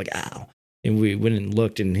red. He's like, "Ow." And we went and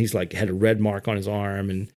looked, and he's like, had a red mark on his arm.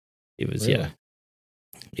 And it was,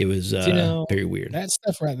 it was very weird. That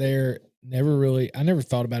stuff right there, I never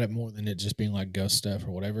thought about it more than it just being like ghost stuff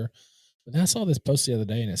or whatever. But then I saw this post the other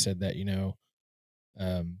day, and it said that,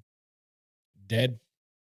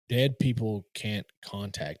 dead people can't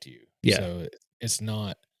contact you. Yeah. So it's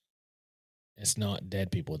not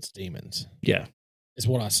dead people, it's demons. Yeah. It's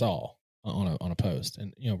what I saw on a post.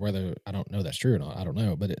 And whether I don't know that's true or not, I don't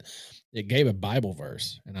know. But it gave a Bible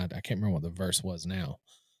verse, and I can't remember what the verse was now.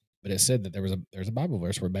 But it said that there's a Bible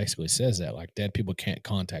verse where it basically says that like dead people can't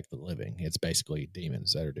contact the living. It's basically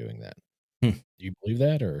demons that are doing that. Do you believe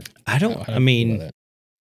that, or I don't?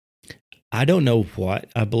 I don't know what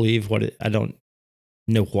I believe. I don't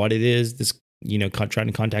know what it is. This trying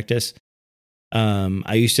to contact us.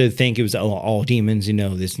 I used to think it was all demons.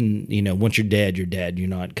 This. Once you're dead, you're dead. You're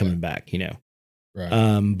not coming back.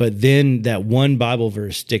 Right. But then that one Bible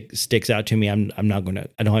verse sticks out to me. I'm not gonna.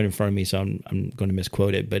 I don't have it in front of me, so I'm going to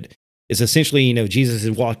misquote it. But it's essentially, Jesus is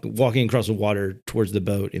walking across the water towards the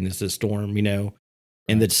boat, and it's a storm.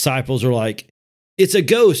 And the disciples are like, "It's a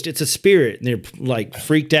ghost, it's a spirit." And they're like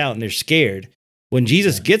freaked out and they're scared. When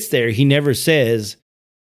Jesus gets there, he never says,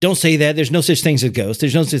 "Don't say that. There's no such things as ghosts.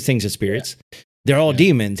 There's no such things as spirits. They're all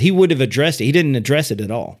demons." He would have addressed it. He didn't address it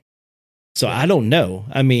at all. So I don't know.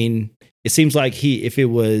 I mean, it seems like if it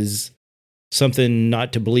was something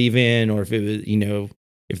not to believe in, or if it was,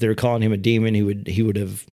 if they were calling him a demon, he would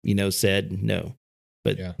have, said no.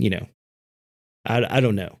 But, I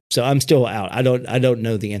don't know. So I'm still out. I don't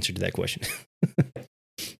know the answer to that question.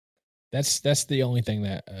 That's the only thing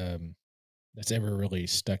that that's ever really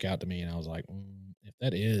stuck out to me, and I was like, if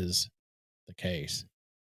that is the case,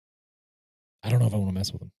 I don't know if I want to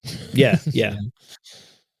mess with them. Yeah.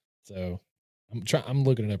 So I'm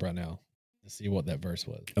looking it up right now to see what that verse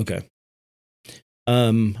was. Okay.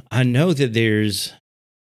 I know that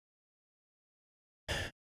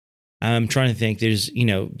I'm trying to think. There's,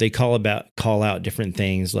 they call out different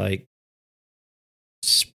things like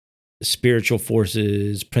spiritual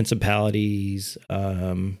forces, principalities.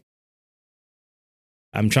 I'm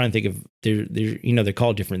trying to think of they're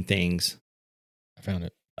called different things. I found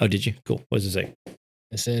it. Oh, did you? Cool. What does it say?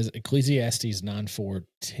 It says Ecclesiastes 9:4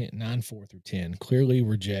 through 10 clearly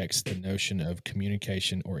rejects the notion of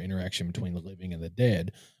communication or interaction between the living and the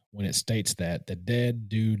dead when it states that the dead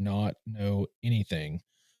do not know anything,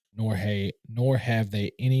 nor have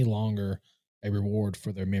they any longer a reward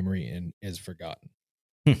for their memory and is forgotten.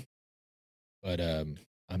 But I'm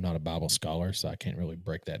not a Bible scholar, so I can't really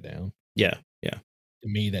break that down. Yeah. To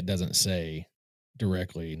me, that doesn't say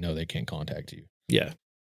directly, no, they can't contact you. Yeah.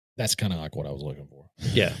 That's kind of like what I was looking for.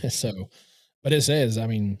 Yeah. So, but it says, I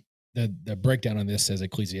mean, the breakdown on this says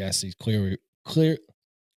Ecclesiastes clearly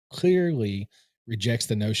rejects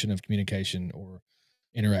the notion of communication or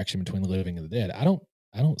interaction between the living and the dead. I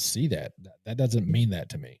don't see that. That doesn't mean that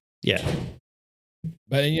to me. Yeah.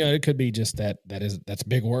 But it could be just that's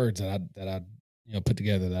big words that I put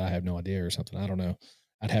together that I have no idea or something. I don't know.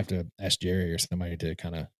 I'd have to ask Jerry or somebody to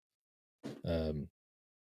kind of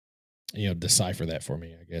decipher that for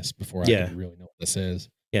me, I guess, before I Yeah. could really know what this says.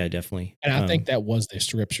 Yeah, definitely. And I think that was the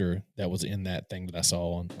scripture that was in that thing that I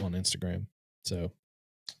saw on Instagram. So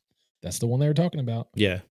that's the one they were talking about.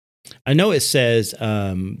 Yeah. I know it says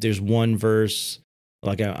there's one verse,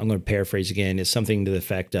 like I'm going to paraphrase again. It's something to the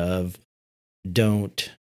effect of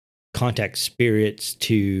don't contact spirits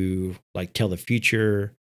to like tell the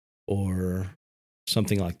future or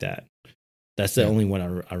something like that. That's the only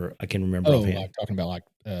one I can remember. Oh, like talking about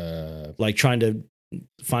like trying to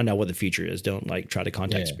find out what the future is. Don't like try to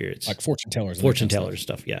contact spirits, like fortune tellers,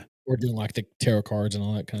 stuff. Yeah, or doing like the tarot cards and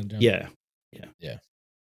all that kind of junk. Yeah.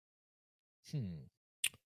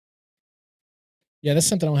 Yeah, that's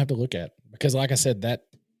something I don't have to look at because, like I said, that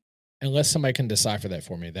unless somebody can decipher that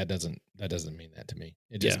for me, that doesn't mean that to me.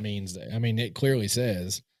 It just means that, I mean, it clearly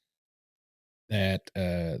says that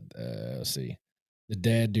let's see, the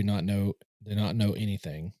dead do not know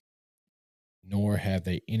anything, nor have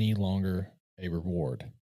they any longer a reward,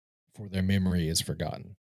 for their memory is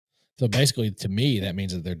forgotten. So basically, to me, that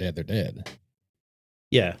means that they're dead. They're dead.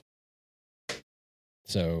 Yeah.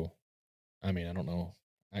 So, I mean, I don't know.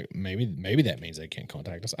 Maybe that means they can't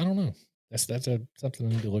contact us. I don't know. That's something I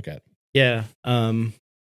need to look at. Yeah. And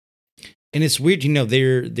it's weird,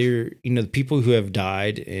 they're the people who have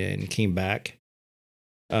died and came back.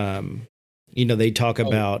 They talk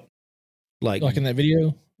about like in that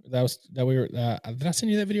video that we were. Did I send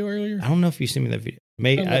you that video earlier? I don't know if you sent me that video.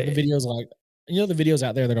 Maybe the videos like the videos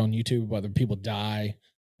out there that are on YouTube whether people die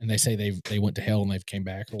and they say they went to hell and they've came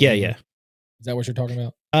back. Yeah. Is that what you're talking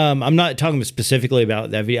about? I'm not talking specifically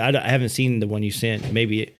about that video. I haven't seen the one you sent.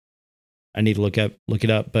 Maybe I need to look it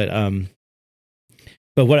up. But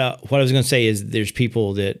what I was going to say is there's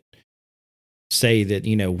people that say that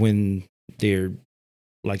when they're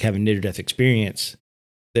like having near death experience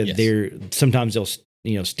that they're sometimes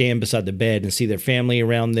they'll stand beside the bed and see their family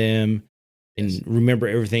around them and remember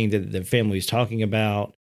everything that the family is talking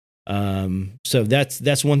about. So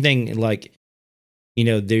that's one thing. Like,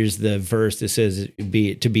 there's the verse that says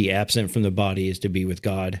to be absent from the body is to be with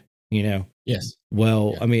God, Yes.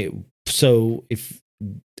 Well, I mean, so if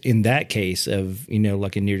in that case of,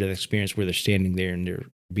 like a near death experience where they're standing there and they're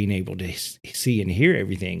being able to see and hear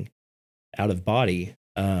everything out of body,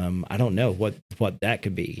 I don't know what that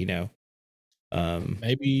could be,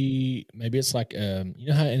 maybe it's like, how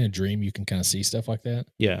in a dream you can kind of see stuff like that.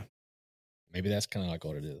 Yeah. Maybe that's kind of like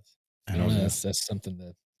what it is. I don't know. That's something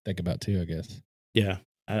to think about too, I guess. Yeah.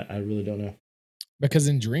 I really don't know. Because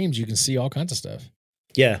in dreams, you can see all kinds of stuff.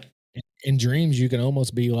 Yeah. In dreams, you can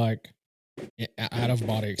almost be like out of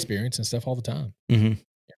body experience and stuff all the time. Mm-hmm. And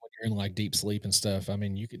when you're in like deep sleep and stuff, I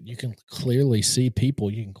mean, you can clearly see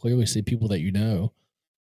people. You can clearly see people that you know,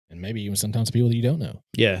 and maybe even sometimes people that you don't know.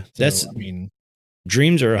 Yeah. So,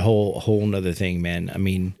 dreams are a whole nother thing, man. I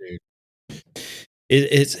mean,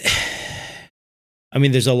 it's. I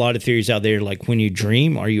mean, there's a lot of theories out there. Like when you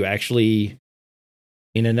dream, are you actually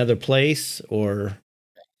in another place, or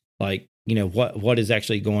like what is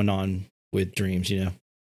actually going on with dreams?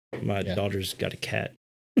 My daughter's got a cat.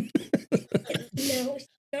 No, it's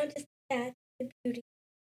not just a cat. It's a beauty.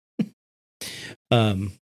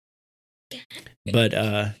 But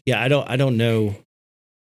I don't know.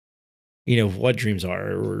 What dreams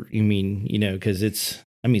are, or you mean because it's.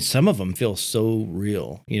 I mean, some of them feel so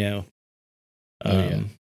real. When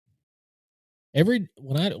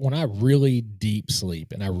I really deep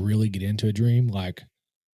sleep and I really get into a dream, like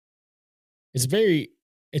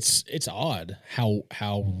it's odd how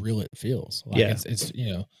real it feels. Like it's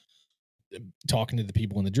talking to the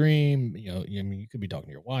people in the dream, I mean, you could be talking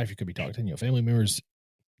to your wife, you could be talking to family members,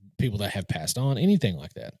 people that have passed on, anything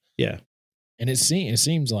like that. Yeah. And it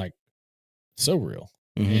seems like so real.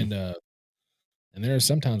 Mm-hmm. And there are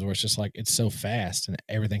some times where it's just like it's so fast and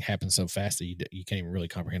everything happens so fast that you can't even really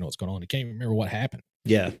comprehend what's going on. You can't even remember what happened.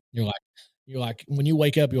 Yeah. You're like when you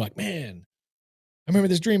wake up, you're like, man, I remember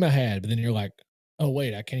this dream I had. But then you're like, oh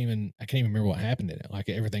wait, I can't even remember what happened in it. Like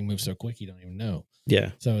everything moves so quick, you don't even know.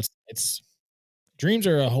 Yeah. So it's dreams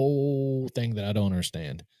are a whole thing that I don't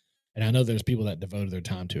understand. And I know there's people that devoted their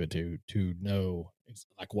time to it to know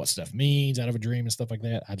like what stuff means out of a dream and stuff like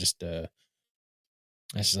that. I just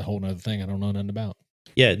that's just a whole nother thing I don't know nothing about.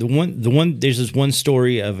 Yeah, the one there's this one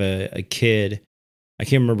story of a kid. I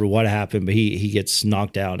can't remember what happened, but he gets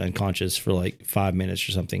knocked out unconscious for like 5 minutes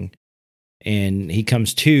or something. And he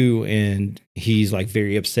comes to and he's like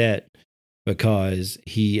very upset because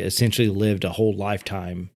he essentially lived a whole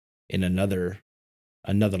lifetime in another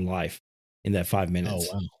life in that 5 minutes.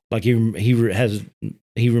 Oh wow. Like he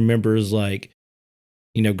remembers like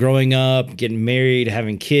growing up, getting married,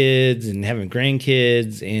 having kids and having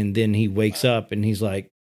grandkids. And then he wakes up and he's like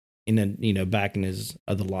back in his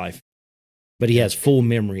other life, but he has full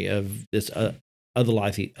memory of this other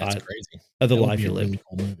life. That's crazy. Other That would life be he a lived. really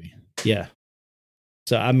cool movie. Yeah.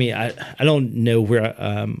 So I mean, I don't know where.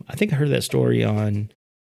 I think I heard that story on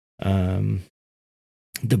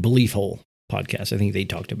the Belief Hole podcast. I think they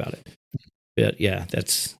talked about it. But yeah,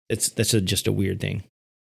 that's just a weird thing.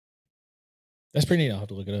 That's pretty neat. I'll have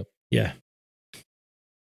to look it up. Yeah.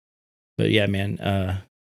 But yeah, man,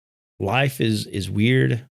 life is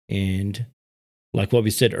weird, and like what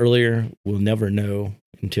we said earlier, we'll never know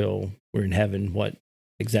until we're in heaven what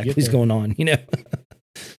exactly is going on,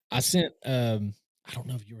 I sent I don't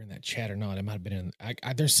know if you were in that chat or not. It might have been in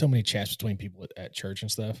there's so many chats between people at church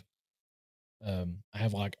and stuff. I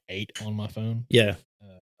have like 8 on my phone. Yeah.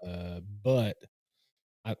 But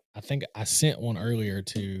I think I sent one earlier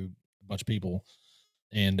to a bunch of people,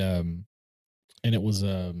 and it was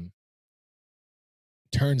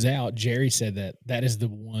turns out Jerry said that is the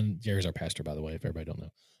one. Jerry's our pastor, by the way, if everybody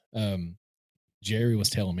don't know. Jerry was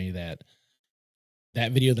telling me that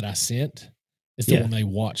video that I sent is the one they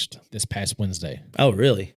watched this past Wednesday. Oh,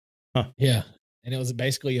 really? Huh. Yeah. And it was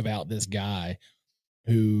basically about this guy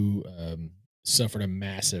who suffered a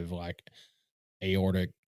massive like aortic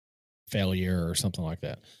failure or something like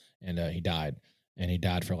that. And he died. And he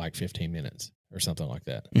died for like 15 minutes or something like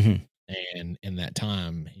that. Mm-hmm. And in that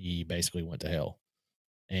time, he basically went to hell.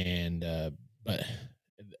 And but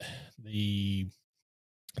the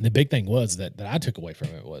big thing was that I took away from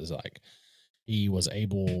it was like he was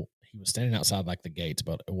standing outside like the gates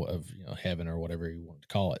of heaven or whatever you want to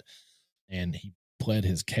call it, and he pled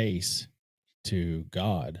his case to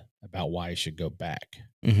God about why he should go back.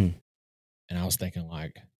 Mm-hmm. And I was thinking,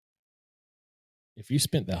 like, if you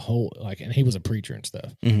spent the whole and he was a preacher and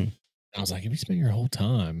stuff. Mm-hmm. And I was like, if you spend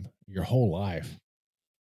your whole life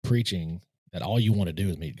preaching that all you want to do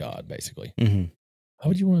is meet God, basically, mm-hmm. why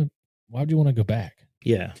would you want to go back?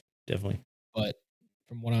 Yeah, definitely. But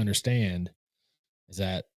from what I understand is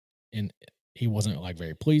that he wasn't like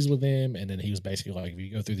very pleased with them. And then he was basically like, if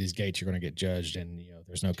you go through these gates, you're going to get judged, and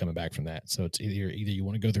there's no coming back from that. So it's either you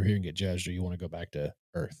want to go through here and get judged, or you want to go back to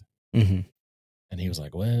earth. Mm-hmm. And he was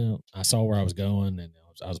like, well, I saw where I was going, and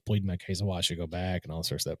I was pleading my case of why I should go back and all this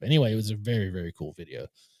sort of stuff. Anyway, it was a very, very cool video.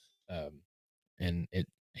 And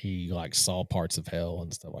he like saw parts of hell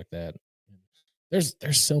and stuff like that. There's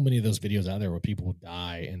so many of those videos out there where people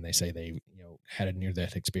die and they say they had a near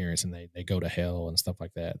death experience, and they go to hell and stuff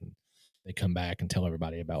like that, and they come back and tell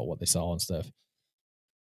everybody about what they saw and stuff.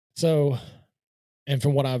 So, and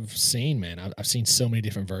from what I've seen, man, I've seen so many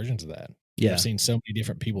different versions of that. Yeah, I've seen so many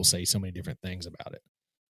different people say so many different things about it.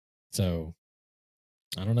 So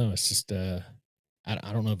I don't know. It's just I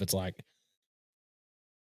don't know if it's like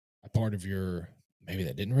a part of your, maybe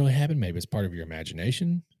that didn't really happen. Maybe it's part of your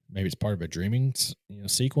imagination. Maybe it's part of a dreaming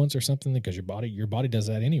sequence or something, because your body does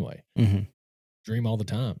that anyway. Mm-hmm. Dream all the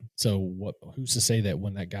time. So who's to say that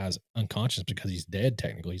when that guy's unconscious because he's dead,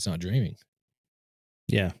 technically he's not dreaming?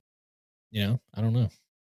 Yeah. I don't know.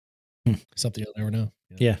 Something you'll never know.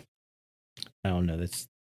 Yeah. I don't know.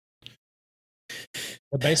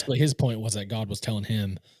 But basically his point was that God was telling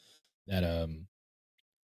him that,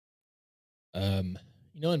 in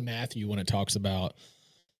Matthew, when it talks about,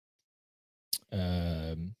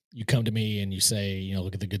 you come to me and you say,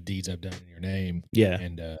 look at the good deeds I've done in your name. Yeah.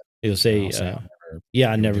 And it'll say,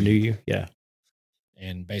 I never knew you. Yeah.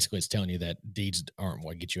 And basically it's telling you that deeds aren't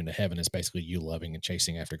what get you into heaven. It's basically you loving and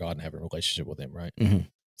chasing after God and having a relationship with him. Right. Mm-hmm.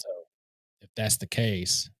 So if that's the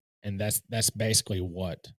case, and that's basically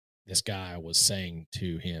what this guy was saying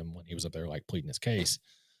to him when he was up there, like pleading his case,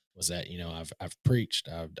 was that, I've preached,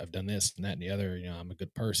 I've done this and that and the other, I'm a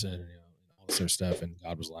good person, all this sort of stuff. And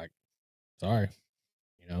God was like, sorry,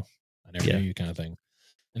 I never knew you, kind of thing.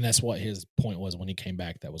 And that's what his point was when he came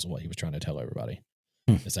back. That was what he was trying to tell everybody,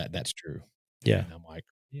 is that that's true. Yeah. And I'm like,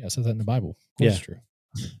 yeah, it says that in the Bible. Of course it's true.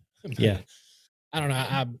 Yeah. I don't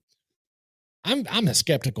know. I'm a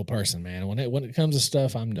skeptical person, man. When it comes to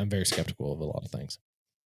stuff, I'm very skeptical of a lot of things.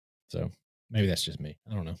 So maybe that's just me.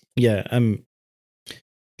 I don't know. Yeah.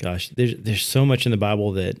 Gosh, there's so much in the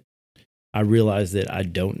Bible that I realize that I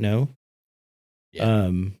don't know.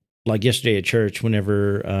 Yeah. Like yesterday at church,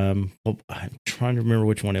 whenever, I'm trying to remember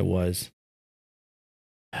which one it was.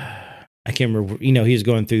 I can't remember, he was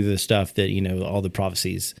going through the stuff that, all the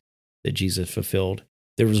prophecies that Jesus fulfilled.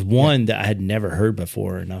 There was one that I had never heard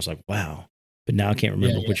before, and I was like, wow. But now I can't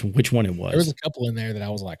remember which one it was. There was a couple in there that I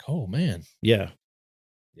was like, oh man. Yeah.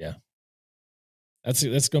 Yeah. That's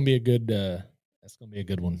going to be a good,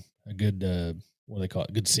 one. A good, what do they call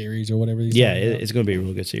it? Good series or whatever. It's going to be a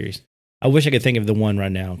real good series. I wish I could think of the one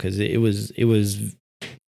right now, because it was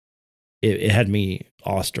it had me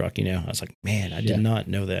awestruck. You know, I was like, man, I did not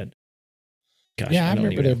know that. Gosh, Yeah, I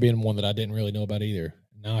remember there being one that I didn't really know about either.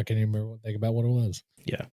 Now I can't even remember about what it was.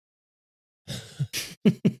 Yeah. I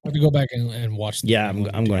have to go back and watch. Yeah, I'm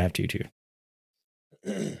going to have to too.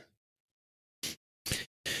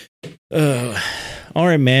 All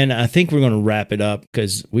right, man. I think we're going to wrap it up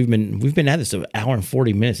because we've been at this an hour and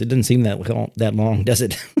 40 minutes. It doesn't seem that long, does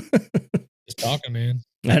it? Just talking, man.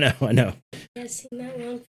 I know. That seemed that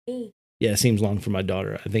long for me. Yeah, it seems long for my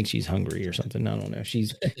daughter. I think she's hungry or something. I don't know.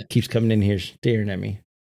 She's keeps coming in here staring at me.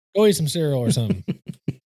 Go eat some cereal or something.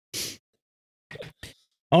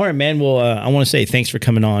 All right, man. Well, I want to say thanks for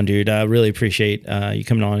coming on, dude. I really appreciate you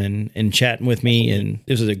coming on and chatting with me. And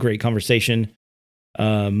this was a great conversation.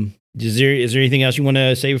 Is there anything else you want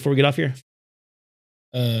to say before we get off here?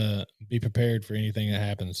 Be prepared for anything that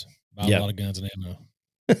happens. Buy a lot of guns and ammo.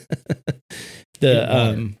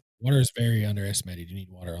 Water is very underestimated. You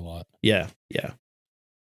need water a lot. Yeah.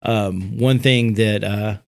 One thing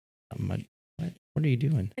that what are you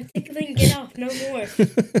doing? I think we can get off. No more.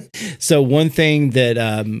 So one thing that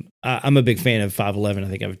I'm a big fan of 511. I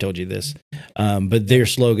think I've told you this, but their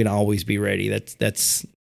slogan "Always be ready." That's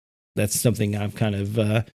something I've kind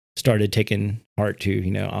of started taking heart to.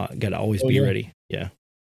 You know, got to always be ready. Yeah,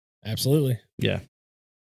 absolutely. Yeah.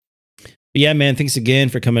 But yeah, man. Thanks again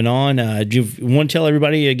for coming on. Do you want to tell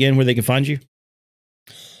everybody again where they can find you?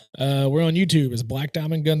 We're on YouTube as Black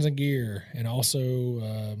Diamond Guns and Gear, and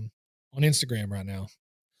also on Instagram right now.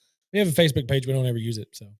 We have a Facebook page. We don't ever use it.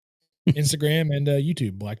 So Instagram and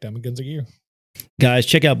YouTube, Black Diamond Guns and Gear. Guys,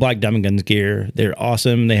 check out Black Diamond Guns Gear. They're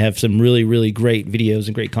awesome. They have some really, really great videos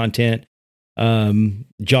and great content.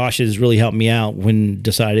 Josh has really helped me out when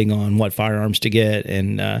deciding on what firearms to get.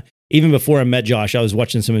 And even before I met Josh, I was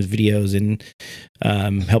watching some of his videos and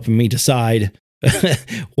helping me decide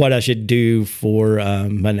what I should do for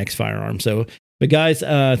my next firearm. So, but guys,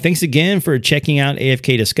 thanks again for checking out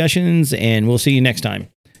AFK Discussions, and we'll see you next time.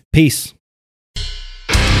 Peace.